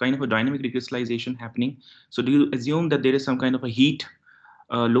there a kind of a dynamic recrystallization happening? So do you assume that there is some kind of a heat,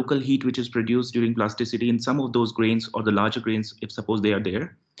 local heat, which is produced during plasticity in some of those grains or the larger grains, if suppose they are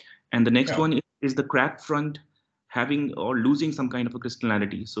there? And the next one is the crack front having or losing some kind of a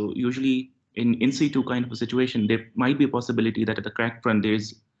crystallinity. So usually in situ kind of a situation, there might be a possibility that at the crack front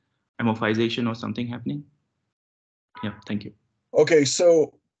there's amorphization or something happening? Yeah, thank you. Okay,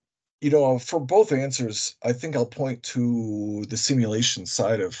 so for both answers, I think I'll point to the simulation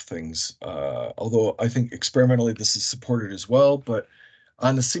side of things, although I think experimentally this is supported as well. But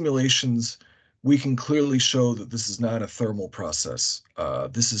on the simulations, we can clearly show that this is not a thermal process.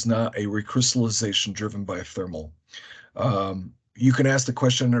 This is not a recrystallization driven by a thermal. You can ask the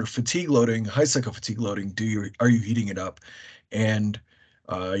question under fatigue loading, high cycle fatigue loading, are you heating it up? And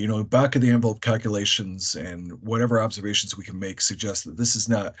back of the envelope calculations and whatever observations we can make suggest that this is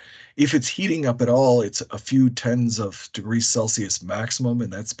not, if it's heating up at all, it's a few tens of degrees Celsius maximum,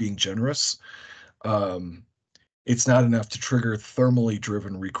 and that's being generous. It's not enough to trigger thermally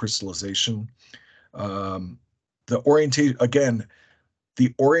driven recrystallization. The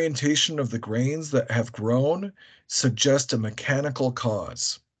orientation of the grains that have grown suggest a mechanical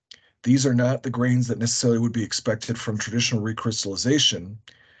cause. These are not the grains that necessarily would be expected from traditional recrystallization.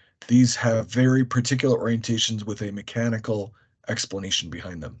 These have very particular orientations with a mechanical explanation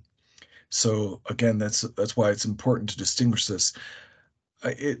behind them. So again, that's why it's important to distinguish this.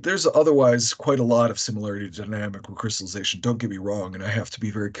 There's otherwise quite a lot of similarity to dynamic recrystallization, don't get me wrong, and I have to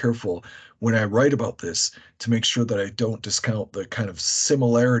be very careful when I write about this to make sure that I don't discount the kind of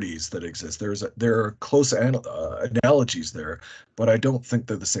similarities that exist. There are close analogies there, but I don't think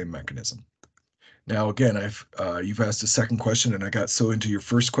they're the same mechanism. Now, again, you've asked a second question, and I got so into your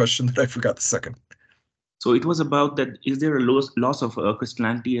first question that I forgot the second. So it was about that, is there a loss of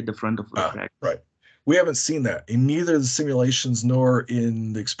crystallinity at the front of the crack? Right. We haven't seen that in neither the simulations nor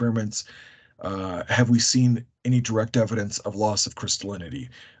in the experiments. Have we seen any direct evidence of loss of crystallinity?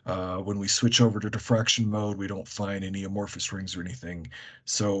 When we switch over to diffraction mode, we don't find any amorphous rings or anything.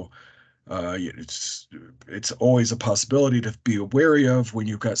 So it's always a possibility to be wary of when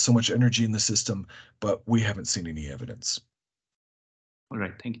you've got so much energy in the system, but we haven't seen any evidence. All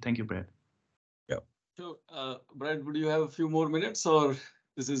right, thank you, Brad. Yeah. So, Brad, would you have a few more minutes, or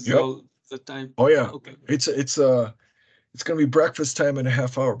this is all the time? Oh yeah. Okay. It's going to be breakfast time in a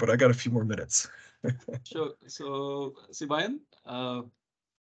half hour, but I got a few more minutes. Sure. So, Sibayan,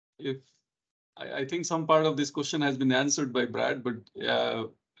 if I think some part of this question has been answered by Brad, but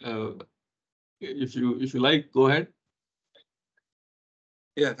if you like, go ahead.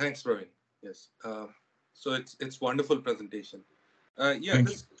 Yeah, thanks, Praveen. Yes. So it's wonderful presentation.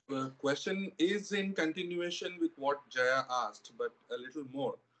 This question is in continuation with what Jaya asked, but a little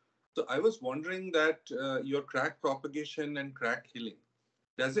more. So I was wondering that your crack propagation and crack healing,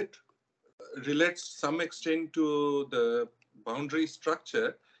 does it relate some extent to the boundary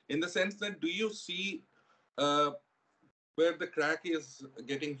structure, in the sense that do you see where the crack is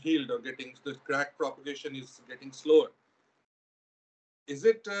getting healed or the crack propagation is getting slower? Is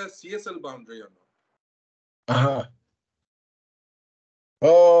it a CSL boundary or not?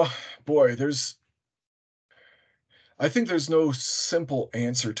 Oh boy, I think there's no simple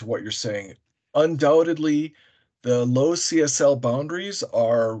answer to what you're saying. Undoubtedly, the low CSL boundaries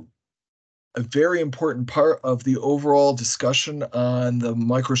are a very important part of the overall discussion on the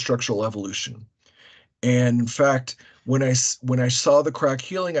microstructural evolution. And in fact, when I saw the crack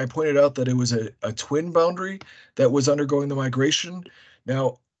healing, I pointed out that it was a twin boundary that was undergoing the migration.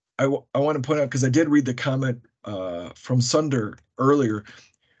 Now, I want to point out, because I did read the comment from Sunder earlier,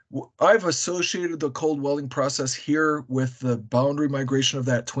 I've associated the cold welding process here with the boundary migration of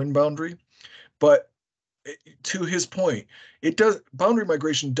that twin boundary, but to his point, boundary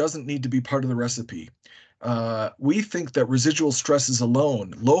migration doesn't need to be part of the recipe. We think that residual stresses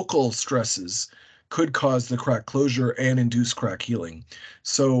alone, local stresses, could cause the crack closure and induce crack healing.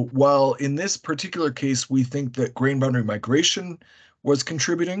 So while in this particular case, we think that grain boundary migration was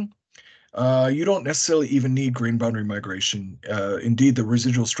contributing, you don't necessarily even need grain boundary migration. Indeed, the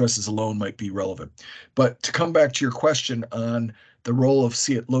residual stresses alone might be relevant. But to come back to your question on the role of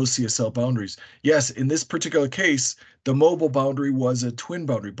low CSL boundaries, yes, in this particular case, the mobile boundary was a twin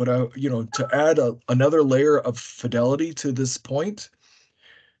boundary. But to add another layer of fidelity to this point,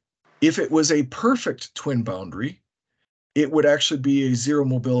 if it was a perfect twin boundary, it would actually be a zero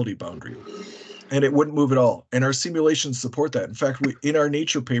mobility boundary, and it wouldn't move at all. And our simulations support that. In fact, in our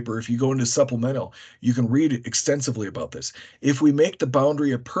Nature paper, if you go into supplemental, you can read extensively about this. If we make the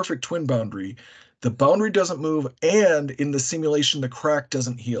boundary a perfect twin boundary, the boundary doesn't move, and in the simulation, the crack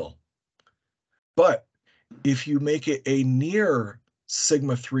doesn't heal. But if you make it a near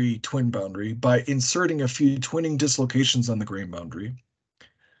sigma 3 twin boundary by inserting a few twinning dislocations on the grain boundary,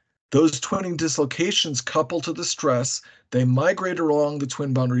 those twinning dislocations couple to the stress, they migrate along the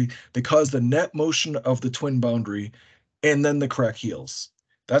twin boundary, they cause the net motion of the twin boundary, and then the crack heals.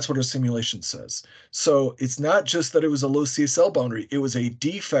 That's what our simulation says. So it's not just that it was a low CSL boundary, it was a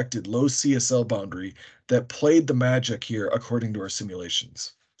defected low CSL boundary that played the magic here according to our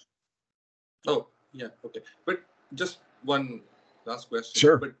simulations. Oh, yeah, okay. But just one last question.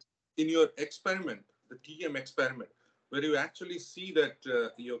 Sure. But in your experiment, the TM experiment, where you actually see that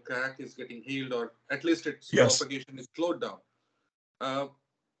your crack is getting healed, or at least its propagation is slowed down,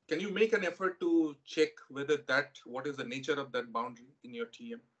 can you make an effort to check whether what is the nature of that boundary in your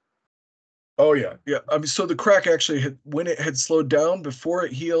TM? Oh yeah, yeah. I mean, so the crack actually when it had slowed down before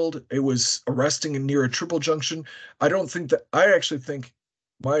it healed, it was arresting near a triple junction. I actually think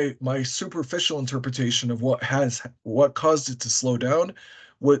my superficial interpretation of what caused it to slow down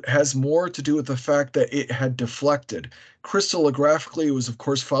has more to do with the fact that it had deflected. Crystallographically, it was of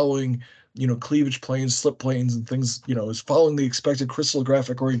course following, cleavage planes, slip planes, and things, it was following the expected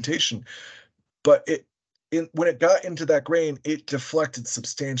crystallographic orientation. But when it got into that grain, it deflected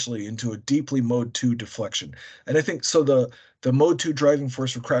substantially into a deeply mode 2 deflection. And I think so the mode 2 driving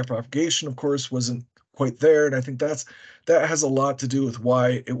force for crack propagation, of course, wasn't quite there. And I think that has a lot to do with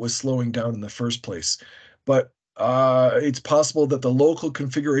why it was slowing down in the first place. But it's possible that the local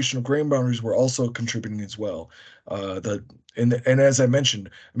configuration of grain boundaries were also contributing as well. And as I mentioned,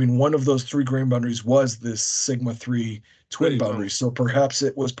 I mean, one of those 3 grain boundaries was this sigma 3 twin boundary. So perhaps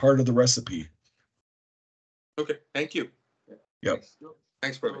it was part of the recipe. Okay, thank you. Yep.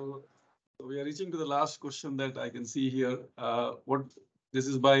 Thanks, Praveen. So we are reaching to the last question that I can see here. This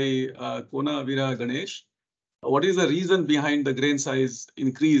is by Kona Vira Ganesh. What is the reason behind the grain size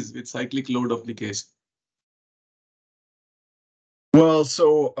increase with cyclic load application? Well,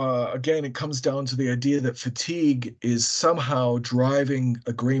 so again, it comes down to the idea that fatigue is somehow driving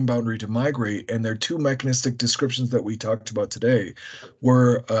a grain boundary to migrate, and there are 2 mechanistic descriptions that we talked about today,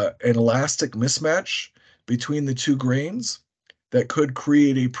 were an elastic mismatch between the 2 grains that could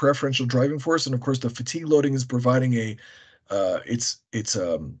create a preferential driving force, and of course, the fatigue loading is providing it's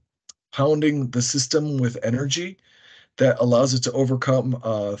pounding the system with energy that allows it to overcome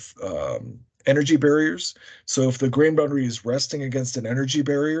energy barriers. So if the grain boundary is resting against an energy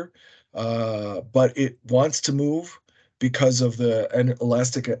barrier, but it wants to move because of the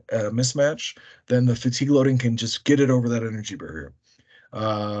elastic mismatch, then the fatigue loading can just get it over that energy barrier.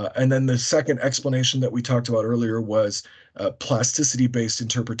 And then the second explanation that we talked about earlier was plasticity-based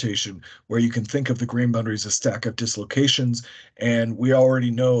interpretation, where you can think of the grain boundary as a stack of dislocations, and we already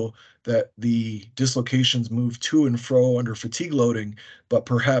know that the dislocations move to and fro under fatigue loading, but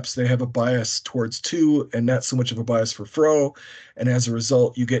perhaps they have a bias towards to and not so much of a bias for fro, and as a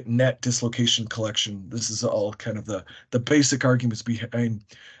result, you get net dislocation collection. This is all kind of the basic arguments behind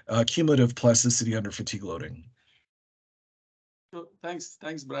cumulative plasticity under fatigue loading. So thanks,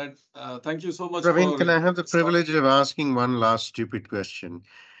 Brad. Thank you so much. Praveen, can I have the privilege of asking one last stupid question?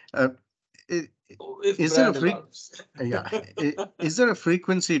 Is there a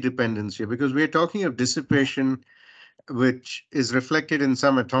frequency dependence here? Because we're talking of dissipation, which is reflected in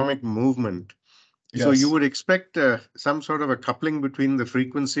some atomic movement. Yes. So you would expect some sort of a coupling between the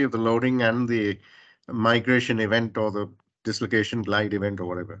frequency of the loading and the migration event or the dislocation glide event or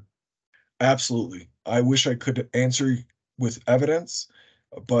whatever. Absolutely. I wish I could answer with evidence,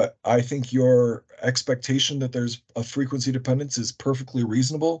 but I think your expectation that there's a frequency dependence is perfectly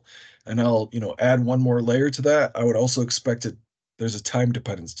reasonable. And I'll, add one more layer to that. I would also expect there's a time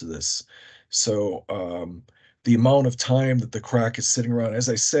dependence to this. So the amount of time that the crack is sitting around, as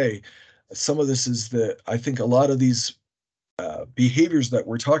I say, some of this is that I think a lot of these behaviors that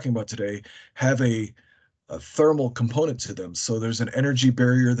we're talking about today have a thermal component to them. So there's an energy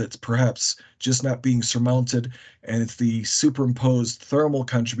barrier that's perhaps just not being surmounted, and it's the superimposed thermal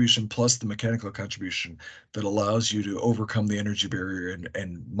contribution plus the mechanical contribution that allows you to overcome the energy barrier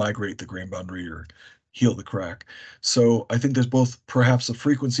and migrate the grain boundary or heal the crack. So I think there's both perhaps a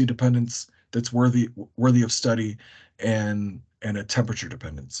frequency dependence that's worthy of study and a temperature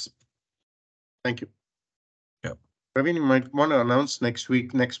dependence. Thank you. Yeah. Praveen, you might want to announce next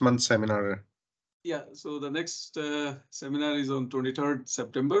month's seminar. Yeah, so the next seminar is on 23rd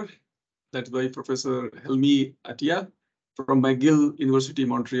September. That's by Professor Helmi Atia from McGill University,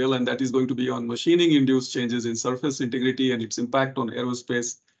 Montreal, and that is going to be on machining-induced changes in surface integrity and its impact on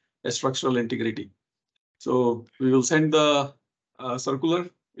aerospace structural integrity. So we will send the circular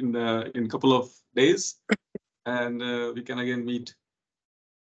in a couple of days, and we can again meet.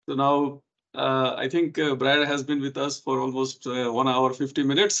 So now I think Brad has been with us for almost 1 hour, 50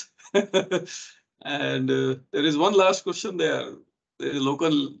 minutes. And there is one last question there.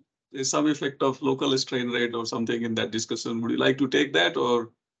 There's some effect of local strain rate or something in that discussion. Would you like to take that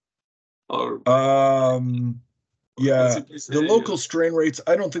or? Yeah, Simply say, the local strain rates,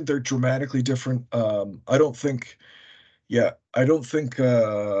 I don't think they're dramatically different. I don't think, yeah, I don't think,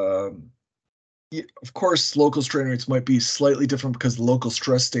 yeah, of course, local strain rates might be slightly different because the local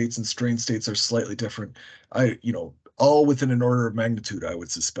stress states and strain states are slightly different. All within an order of magnitude, I would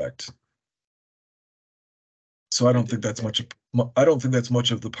suspect. So I don't think that's much. I don't think that's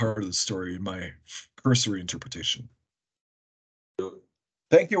much of the part of the story in my cursory interpretation.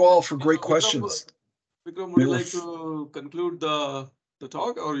 Thank you all for great questions. Vikram, would you like to conclude the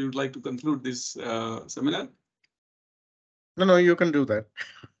talk, or you'd like to conclude this seminar? No, you can do that.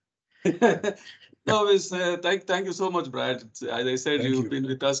 No, thank you so much, Brad. As I said, you've been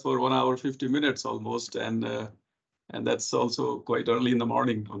with us for 1 hour, 50 minutes almost, and that's also quite early in the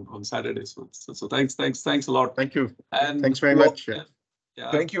morning on Saturday. So thanks a lot. Thank you. And thanks very much. Yeah.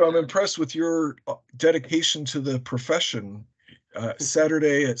 Thank you. I'm impressed with your dedication to the profession.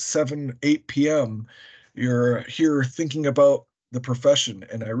 Saturday at 8 p.m. You're here thinking about the profession,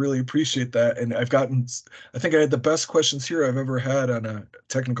 and I really appreciate that. And I think I had the best questions here I've ever had on a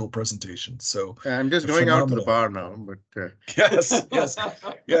technical presentation. So I'm just going out to the bar now, but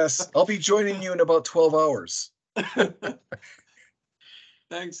yes. I'll be joining you in about 12 hours.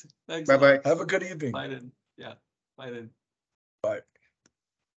 Thanks. Bye-bye. Have a good evening. Bye then. Yeah. Bye then. Bye.